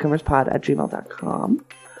us, latecomerspod@gmail.com.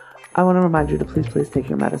 I want to remind you to please take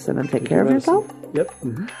your medicine and take care of yourself. Yep.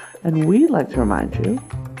 Mm-hmm. And we'd like to remind you,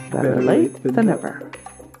 better late than never.